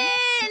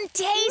 Muffin!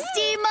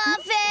 Tasty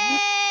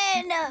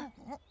muffin!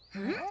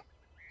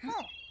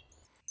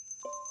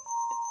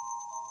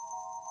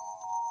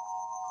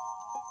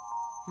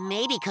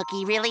 Maybe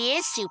Cookie really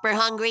is super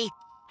hungry.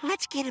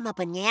 Let's get him a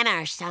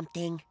banana or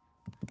something.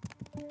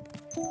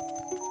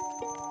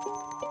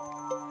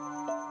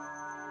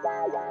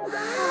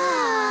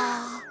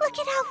 Look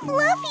at how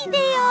fluffy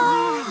they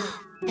are.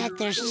 Bet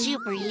they're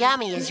super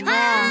yummy as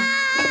well.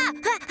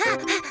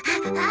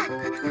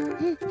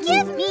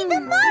 Give me the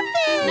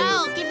muffins!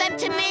 No, give them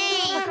to me!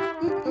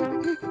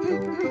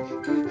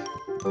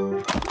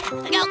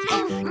 Go.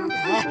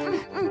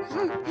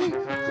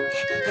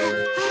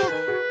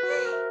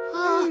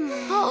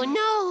 Oh,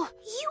 no!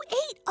 You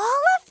ate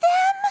all of them?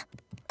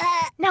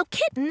 Now,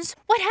 kittens,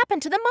 what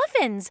happened to the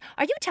muffins?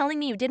 Are you telling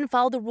me you didn't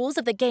follow the rules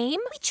of the game?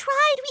 We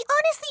tried. We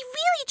honestly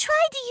really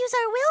tried to use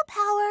our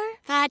willpower.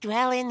 But,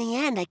 well, in the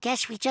end, I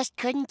guess we just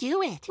couldn't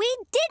do it. We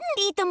didn't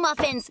eat the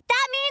muffins.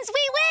 That means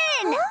we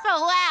win!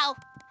 Oh, wow!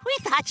 We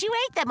thought you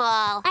ate them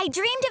all. I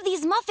dreamed of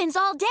these muffins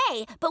all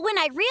day, but when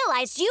I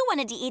realized you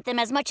wanted to eat them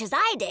as much as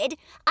I did,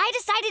 I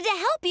decided to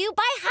help you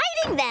by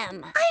hiding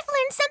them. I've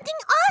learned something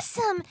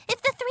awesome.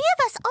 If the three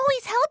of us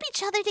always help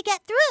each other to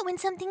get through when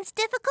something's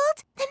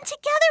difficult, then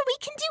together we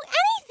can do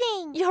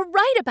anything. You're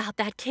right about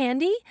that,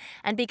 Candy.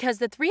 And because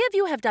the three of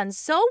you have done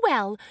so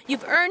well,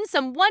 you've earned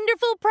some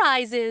wonderful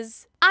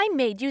prizes. I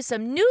made you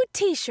some new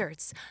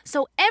t-shirts,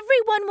 so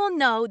everyone will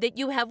know that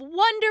you have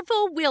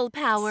wonderful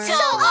willpower. So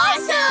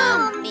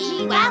awesome!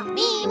 Me wow,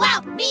 me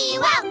wow, me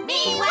wow,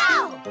 me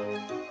wow!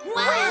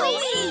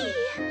 Wowee!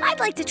 I'd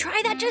like to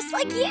try that just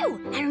like you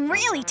and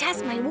really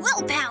test my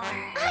willpower.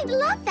 I'd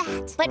love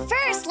that. But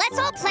first, let's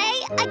all play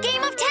a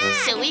game of tag.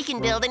 So we can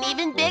build an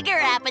even bigger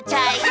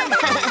appetite.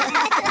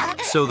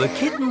 So the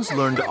kittens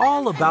learned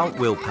all about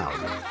willpower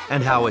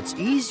and how it's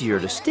easier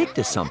to stick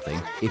to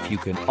something if you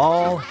can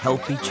all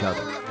help each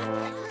other.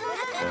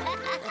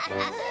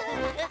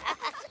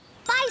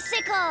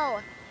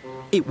 Bicycle!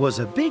 It was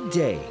a big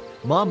day.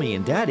 Mommy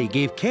and Daddy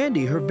gave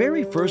Candy her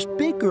very first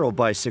big girl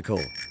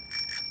bicycle.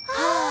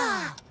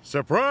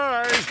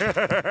 Surprise! Hooray!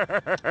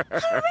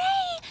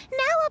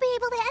 Now I'll be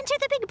able to enter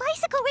the big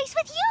bicycle race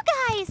with you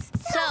guys.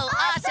 So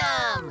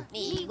awesome!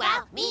 Me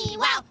wow, me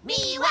wow,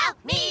 me wow,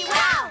 me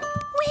wow!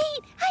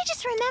 Wait, I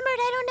just remembered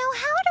I don't know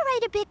how to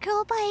ride a big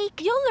girl bike.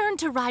 You'll learn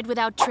to ride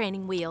without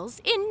training wheels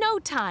in no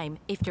time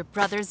if your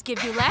brothers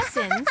give you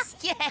lessons.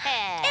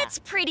 Yeah! It's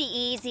pretty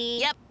easy.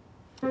 Yep.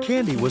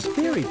 Candy was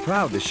very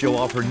proud to show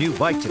off her new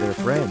bike to their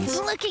friends.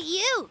 Look at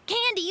you.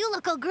 Candy, you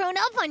look all grown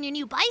up on your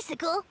new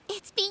bicycle.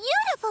 It's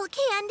beautiful,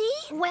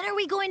 Candy. When are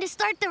we going to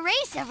start the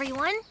race,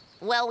 everyone?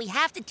 Well, we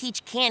have to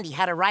teach Candy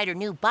how to ride her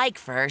new bike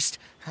first.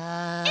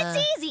 It's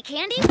easy,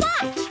 Candy.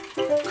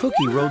 Watch.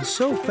 Cookie rode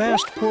so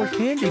fast poor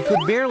Candy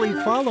could barely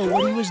follow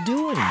what he was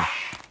doing.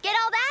 Get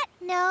all that?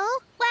 No.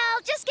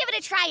 Well, just give it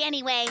a try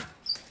anyway.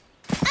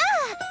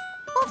 Ah!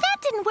 Well,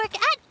 that didn't work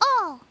at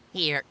all.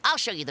 Here, I'll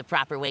show you the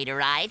proper way to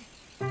ride.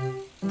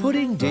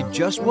 Pudding did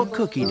just what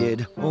Cookie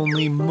did,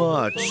 only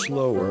much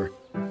slower.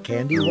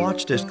 Candy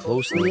watched as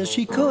closely as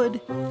she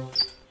could.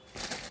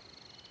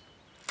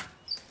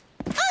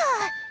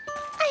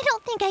 I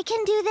don't think I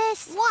can do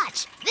this.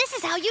 Watch. This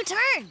is how you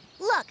turn.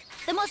 Look,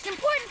 the most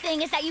important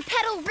thing is that you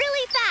pedal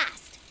really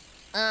fast.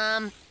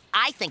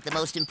 I think the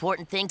most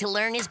important thing to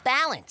learn is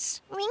balance.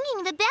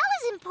 Ringing the bell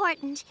is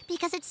important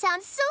because it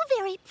sounds so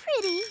very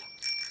pretty.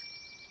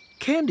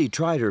 Candy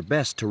tried her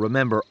best to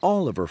remember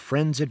all of her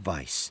friends'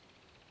 advice.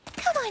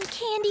 Come on,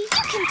 Candy, you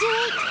can do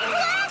it.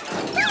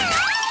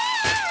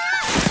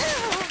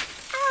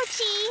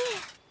 Ouchie.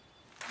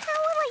 How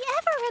will I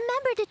ever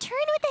remember to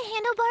turn with the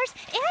handlebars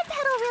and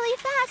pedal really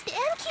fast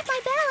and keep my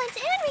balance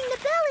and ring the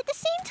bell at the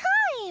same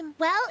time?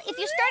 Well, if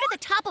you start at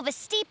the top of a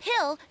steep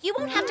hill, you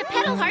won't have to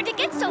pedal hard to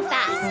get so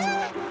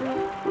fast.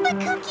 But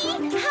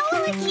Cookie, how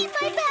will I keep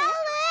my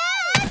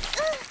balance?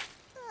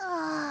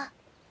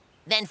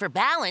 Then for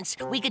balance,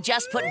 we could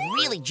just put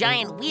really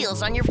giant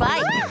wheels on your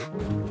bike.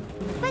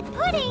 But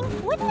Pudding,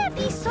 wouldn't that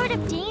be sort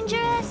of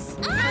dangerous?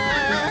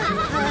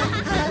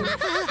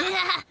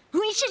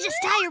 We should just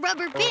tie a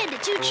rubber band to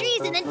two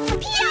trees and then...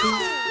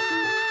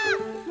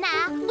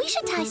 Nah, we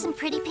should tie some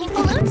pretty pink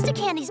balloons to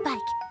Candy's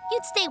bike.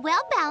 You'd stay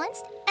well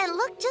balanced and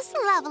look just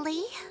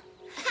lovely.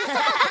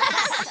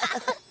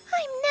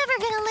 I'm never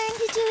gonna learn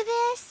to do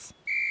this.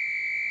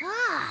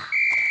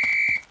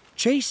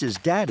 Chase's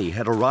daddy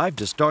had arrived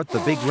to start the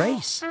big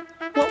race.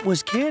 What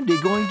was Candy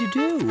going to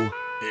do?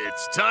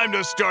 It's time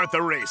to start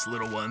the race,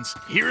 little ones.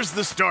 Here's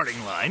the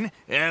starting line,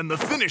 and the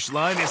finish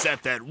line is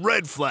at that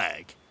red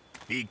flag.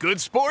 Be good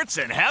sports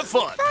and have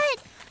fun.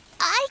 But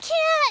I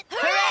can't.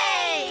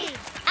 Hooray!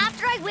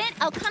 After I win,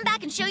 I'll come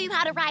back and show you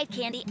how to ride,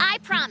 Candy. I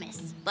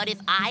promise. But if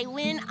I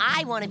win,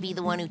 I want to be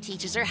the one who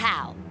teaches her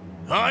how.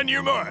 On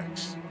your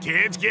marks.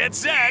 Kids get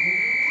set.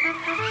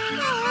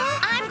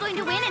 I'm going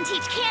to win and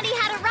teach Candy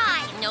how to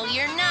ride. No,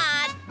 you're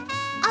not.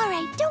 All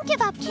right, don't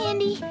give up,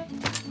 Candy.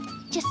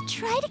 Just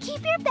try to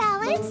keep your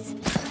balance.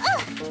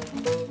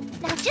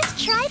 Now just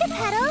try to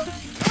pedal.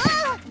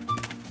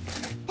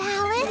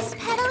 Balance,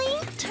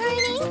 pedaling,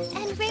 turning,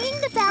 and ringing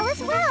the bell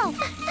as well.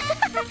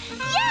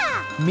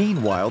 Yeah!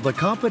 Meanwhile, the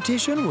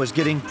competition was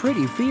getting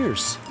pretty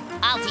fierce.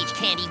 I'll teach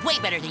Candy way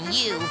better than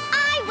you.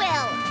 I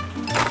will.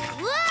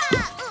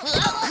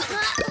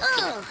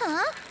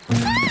 Huh?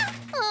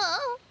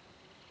 Oh,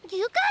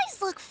 you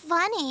guys look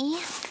funny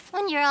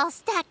when you're all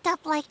stacked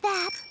up like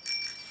that.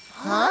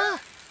 Huh?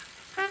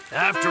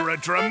 After a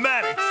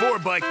dramatic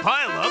 4-bike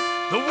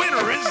pileup, the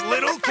winner is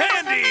Little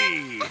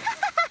Candy!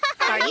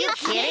 Are you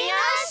kidding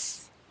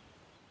us?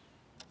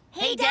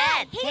 Hey,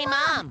 Dad! Hey,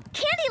 Mom!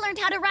 Candy learned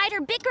how to ride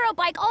her big girl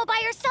bike all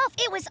by herself.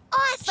 It was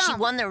awesome. She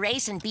won the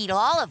race and beat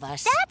all of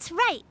us. That's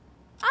right.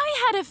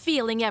 I had a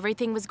feeling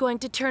everything was going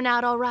to turn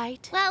out all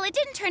right. Well, it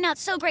didn't turn out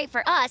so great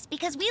for us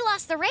because we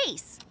lost the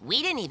race.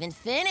 We didn't even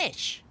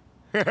finish.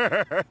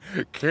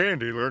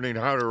 Candy learning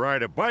how to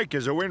ride a bike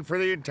is a win for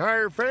the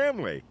entire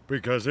family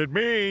because it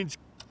means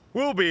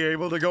we'll be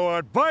able to go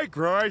on bike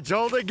rides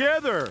all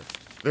together.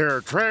 There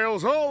are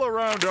trails all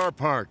around our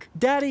park.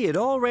 Daddy had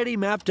already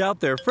mapped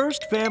out their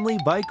first family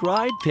bike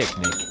ride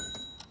picnic.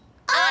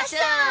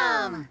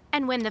 Awesome!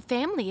 And when the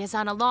family is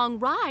on a long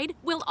ride,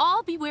 we'll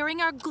all be wearing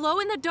our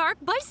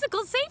glow-in-the-dark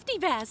bicycle safety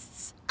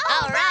vests.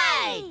 All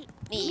right!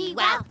 Me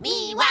wow,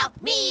 me wow,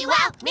 me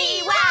wow,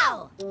 me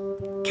wow!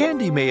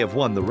 Candy may have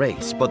won the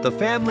race, but the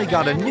family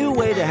got a new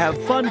way to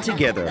have fun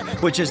together,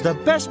 which is the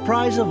best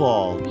prize of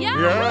all.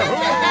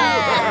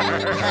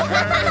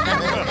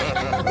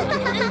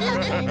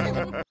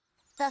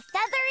 The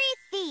Feathery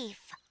Thief.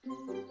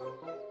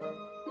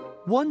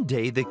 One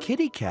day, the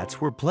kitty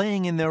cats were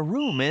playing in their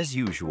room as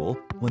usual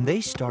when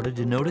they started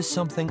to notice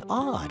something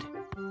odd.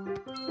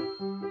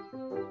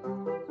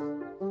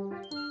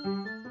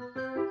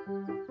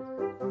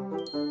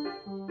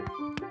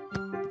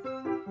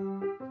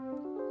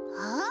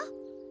 Huh?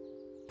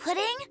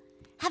 Pudding?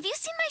 Have you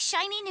seen my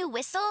shiny new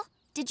whistle?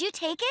 Did you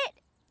take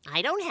it?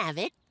 I don't have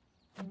it.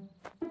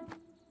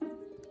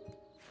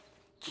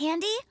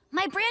 Candy,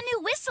 my brand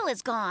new whistle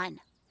is gone.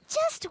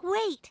 Just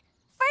wait.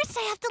 First,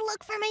 I have to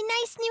look for my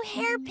nice new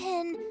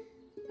hairpin.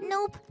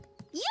 Nope.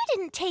 You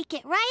didn't take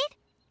it, right?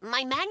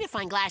 My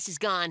magnifying glass is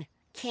gone.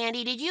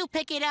 Candy, did you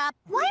pick it up?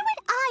 Why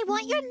would I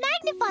want your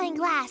magnifying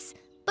glass?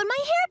 But my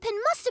hairpin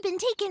must have been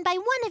taken by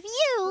one of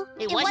you.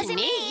 It wasn't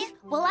me.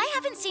 Well, I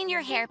haven't seen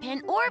your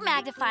hairpin or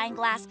magnifying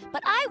glass,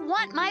 but I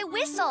want my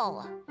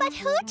whistle. But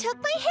who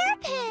took my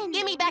hairpin?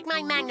 Give me back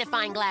my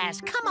magnifying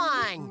glass. Come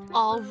on.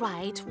 All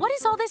right, what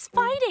is all this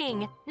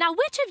fighting? Now,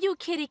 which of you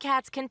kitty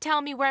cats can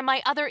tell me where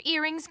my other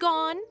earring's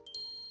gone?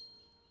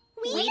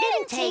 We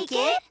didn't take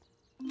it.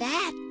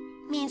 That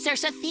means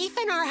there's a thief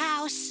in our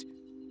house.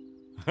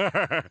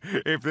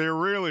 If there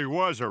really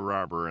was a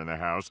robber in the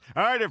house,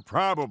 I'd have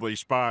probably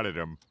spotted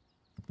him.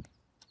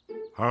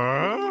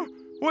 Huh?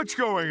 What's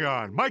going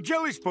on? My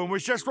jelly spoon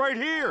was just right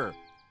here.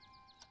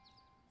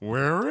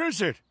 Where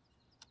is it?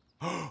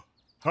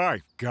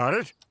 I got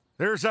it.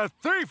 There's a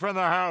thief in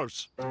the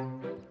house.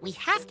 We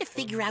have to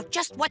figure out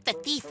just what the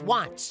thief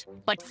wants.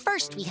 But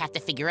first, we have to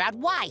figure out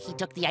why he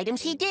took the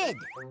items he did.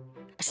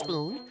 A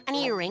spoon, an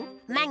earring,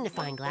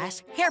 magnifying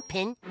glass,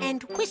 hairpin,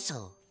 and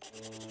whistle.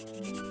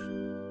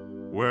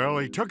 Well,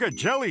 he took a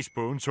jelly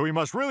spoon, so he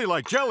must really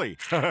like jelly.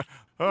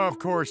 Of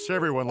course,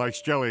 everyone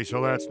likes jelly,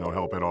 so that's no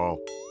help at all.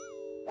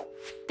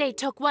 They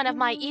took one of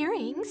my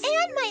earrings.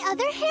 And my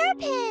other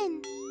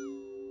hairpin.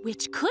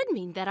 Which could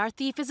mean that our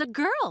thief is a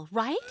girl,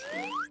 right?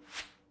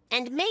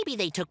 And maybe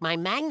they took my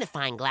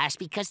magnifying glass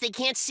because they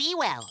can't see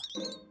well.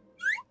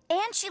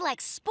 And she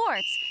likes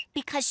sports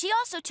because she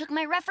also took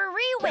my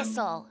referee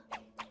whistle.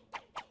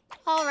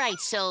 All right,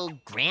 so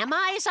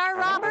Grandma is our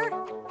robber?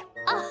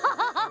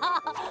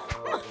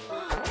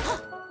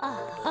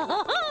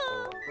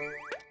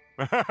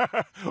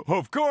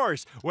 Of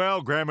course.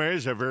 Well, Grandma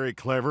is a very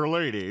clever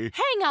lady.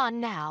 Hang on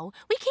now.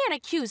 We can't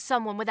accuse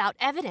someone without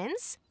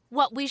evidence.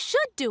 What we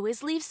should do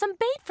is leave some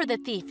bait for the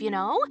thief, you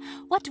know?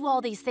 What do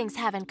all these things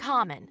have in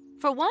common?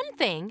 For one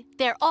thing,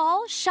 they're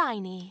all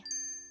shiny.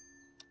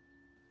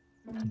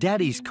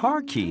 Daddy's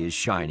car key is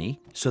shiny,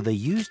 so they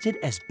used it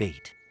as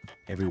bait.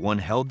 Everyone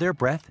held their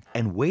breath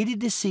and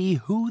waited to see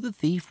who the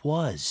thief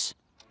was.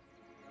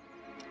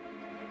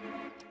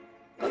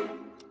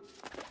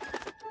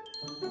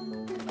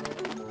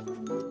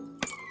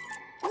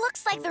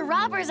 Looks like the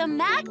robber's a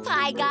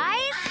magpie,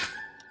 guys.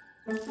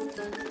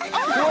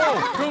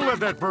 Whoa! Don't let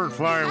that bird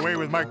fly away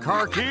with my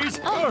car keys.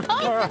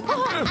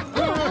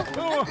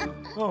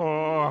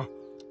 Oh.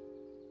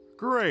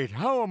 Great.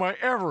 How am I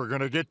ever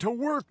going to get to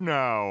work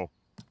now?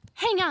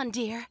 Hang on,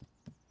 dear.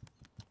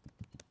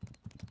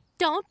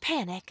 Don't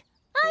panic.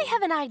 I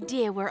have an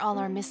idea where all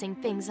our missing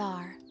things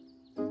are.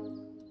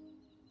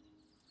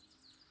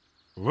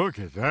 Look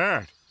at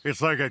that.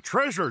 It's like a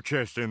treasure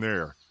chest in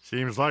there.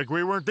 Seems like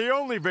we weren't the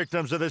only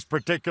victims of this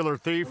particular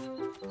thief.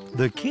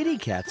 The kitty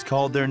cats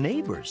called their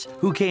neighbors,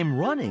 who came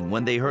running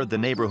when they heard the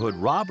neighborhood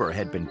robber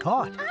had been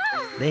caught.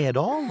 They had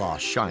all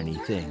lost shiny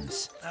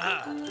things.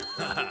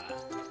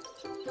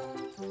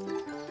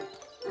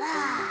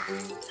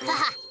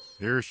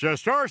 Here's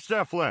just our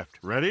stuff left.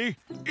 Ready?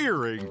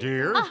 Earring,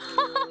 dear.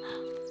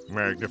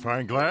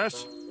 Magnifying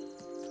glass.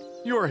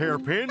 Your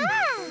hairpin.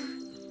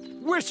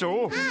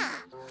 Whistle.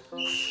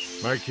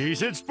 My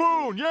keys and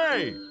spoon.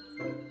 Yay!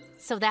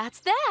 So that's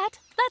that.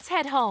 Let's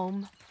head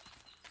home.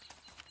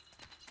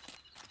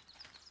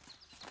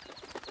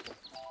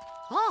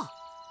 Oh,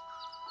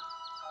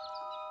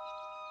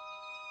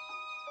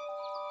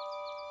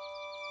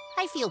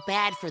 I feel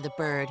bad for the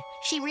bird.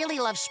 She really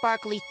loves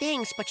sparkly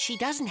things, but she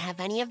doesn't have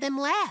any of them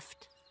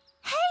left.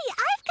 Hey,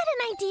 I've got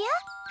an idea.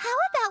 How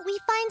about we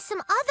find some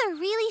other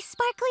really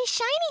sparkly,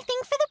 shiny thing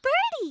for the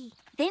birdie?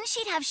 Then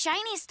she'd have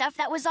shiny stuff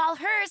that was all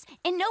hers,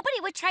 and nobody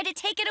would try to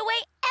take it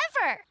away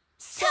ever.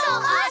 So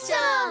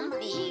awesome!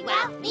 Me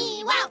wow,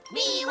 me wow,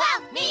 me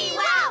wow, me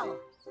wow!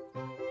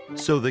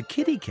 So the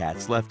kitty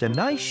cats left a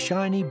nice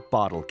shiny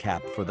bottle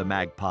cap for the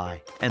magpie.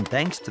 And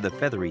thanks to the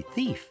feathery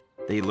thief,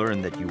 they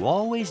learned that you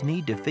always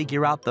need to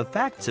figure out the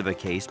facts of a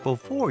case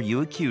before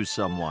you accuse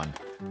someone,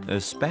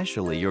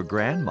 especially your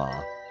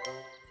grandma.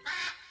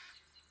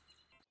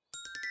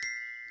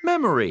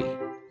 Memory.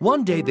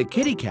 One day the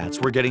kitty cats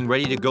were getting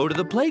ready to go to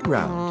the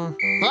playground.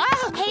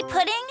 Hey,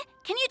 Pudding,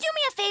 can you do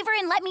me a favor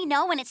and let me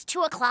know when it's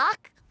 2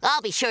 o'clock?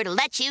 I'll be sure to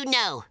let you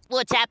know.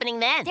 What's happening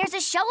then? There's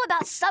a show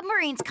about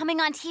submarines coming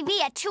on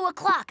TV at 2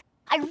 o'clock.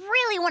 I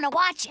really want to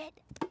watch it.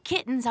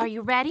 Kittens, are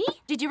you ready?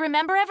 Did you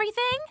remember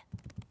everything?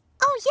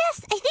 Oh,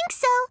 yes, I think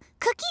so.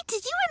 Cookie,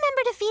 did you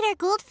remember to feed our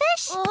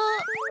goldfish?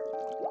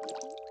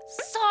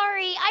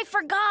 Sorry, I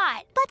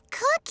forgot. But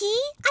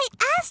Cookie, I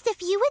asked if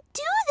you would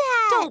do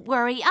that. Don't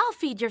worry, I'll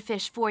feed your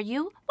fish for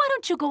you. Why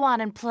don't you go on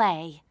and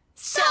play?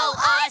 So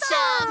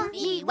awesome!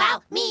 Me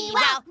wow, me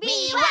wow,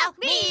 me wow,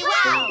 me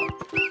wow!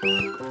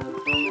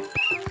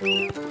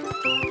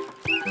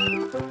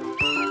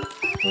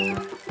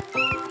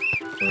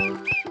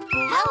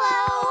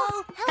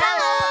 Hello!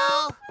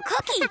 Hello!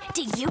 Cookie,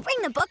 did you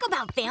bring the book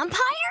about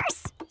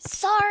vampires?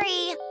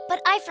 Sorry,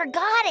 but I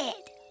forgot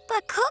it.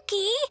 But Cookie,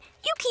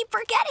 you keep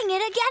forgetting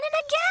it again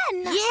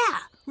and again. Yeah,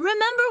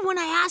 remember when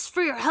I asked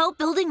for your help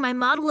building my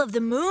model of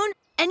the moon?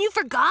 And you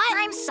forgot?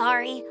 I'm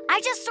sorry. I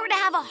just sort of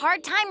have a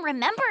hard time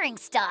remembering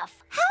stuff.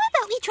 How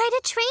about we try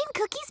to train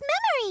Cookie's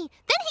memory?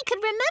 Then he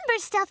could remember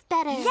stuff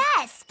better.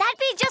 Yes, that'd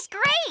be just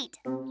great.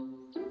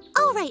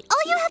 All right,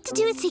 all you have to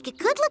do is take a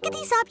good look at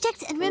these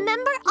objects and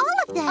remember all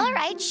of them. All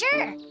right,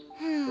 sure.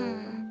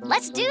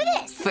 Let's do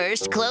this.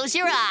 First, close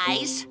your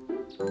eyes.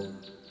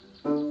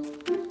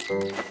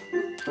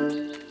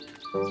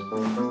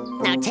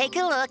 Now take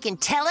a look and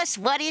tell us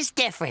what is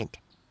different.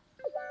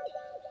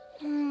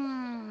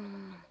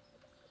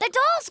 The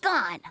doll's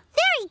gone.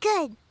 Very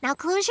good. Now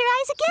close your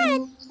eyes again.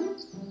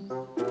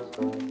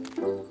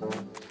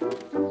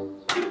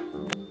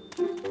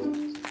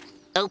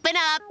 Open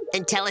up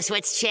and tell us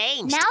what's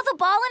changed. Now the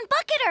ball and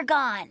bucket are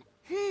gone.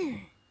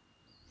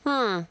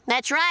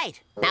 That's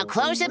right. Now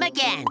close them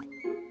again.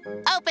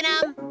 Open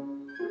them.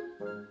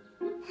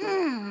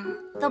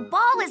 The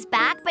ball is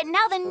back, but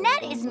now the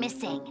net is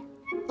missing.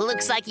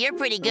 Looks like you're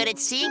pretty good at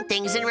seeing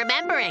things and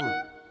remembering.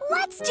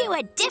 Let's do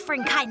a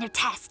different kind of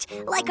test,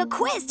 like a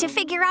quiz to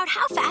figure out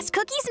how fast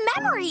Cookie's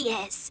memory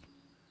is.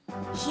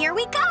 Here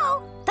we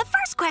go. The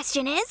first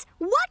question is,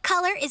 what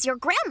color is your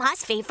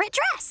grandma's favorite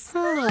dress?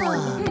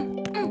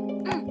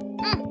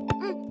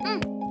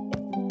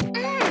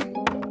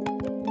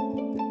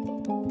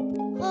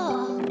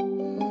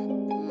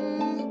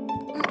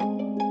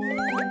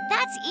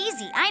 That's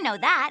easy, I know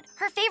that.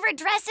 Her favorite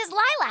dress is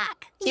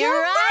lilac.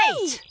 You're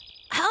right.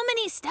 How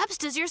many steps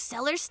does your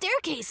cellar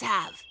staircase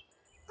have?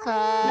 7!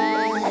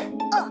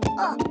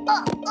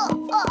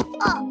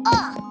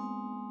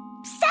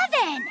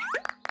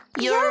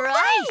 You're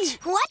right.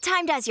 What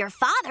time does your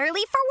father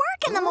leave for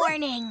work in the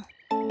morning?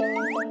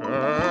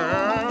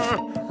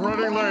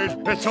 Running late.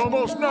 It's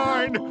almost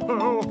 9.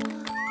 Oh.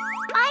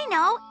 I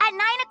know, at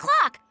 9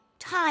 o'clock.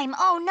 Time,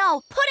 oh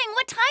no. Pudding,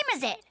 what time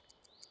is it?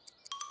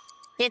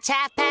 It's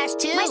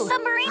 2:30. My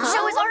submarine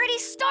show has already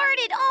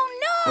started. Oh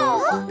no!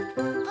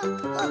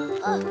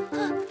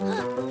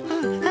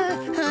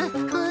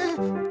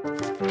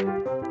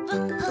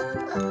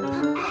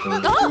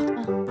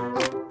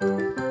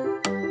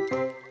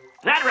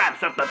 That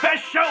wraps up the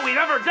best show we've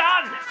ever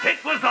done.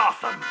 It was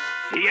awesome.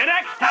 See you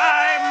next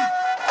time.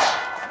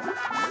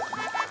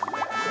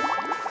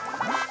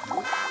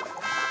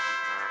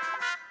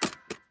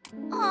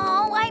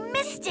 Oh, I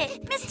missed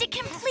it. Missed it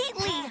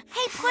completely.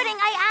 Hey, Pudding,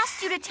 I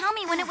asked you to tell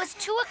me when it was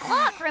 2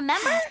 o'clock,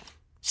 remember?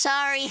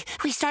 Sorry,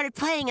 we started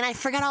playing and I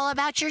forgot all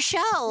about your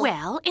show.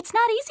 Well, it's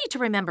not easy to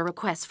remember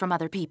requests from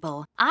other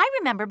people. I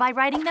remember by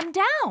writing them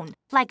down.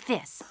 Like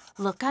this.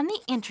 Look on the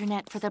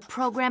internet for the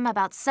program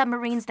about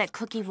submarines that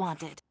Cookie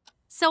wanted.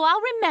 So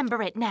I'll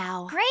remember it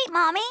now. Great,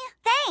 Mommy.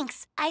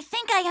 Thanks. I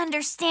think I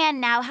understand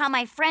now how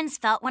my friends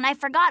felt when I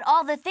forgot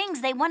all the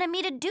things they wanted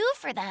me to do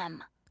for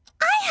them.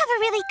 I have a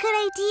really good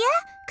idea.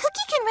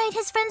 Cookie can write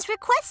his friends'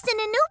 requests in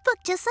a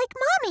notebook just like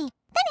Mommy.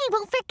 Then he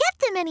won't forget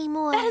them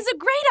anymore. That is a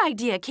great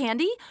idea,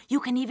 Candy. You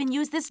can even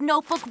use this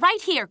notebook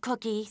right here,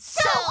 Cookie.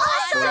 So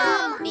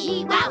awesome!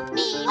 Me wow,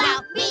 me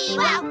wow, me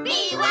wow,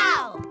 me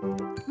wow!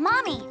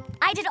 Mommy,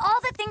 I did all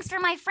the things for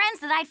my friends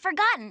that I'd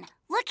forgotten.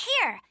 Look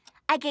here.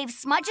 I gave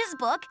Smudge his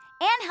book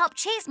and helped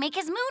Chase make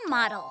his moon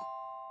model.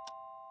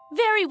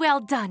 Very well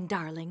done,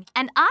 darling.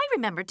 And I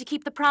remembered to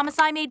keep the promise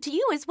I made to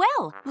you as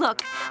well.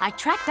 Look, I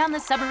tracked down the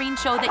submarine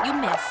show that you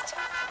missed.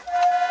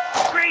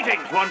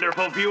 Greetings,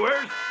 wonderful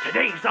viewers.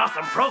 Today's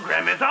awesome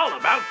program is all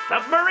about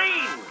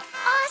submarines.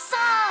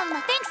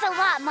 Awesome! Thanks a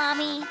lot,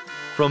 Mommy.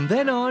 From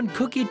then on,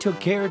 Cookie took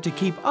care to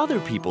keep other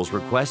people's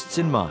requests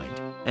in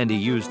mind, and he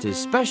used his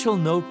special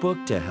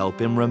notebook to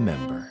help him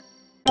remember.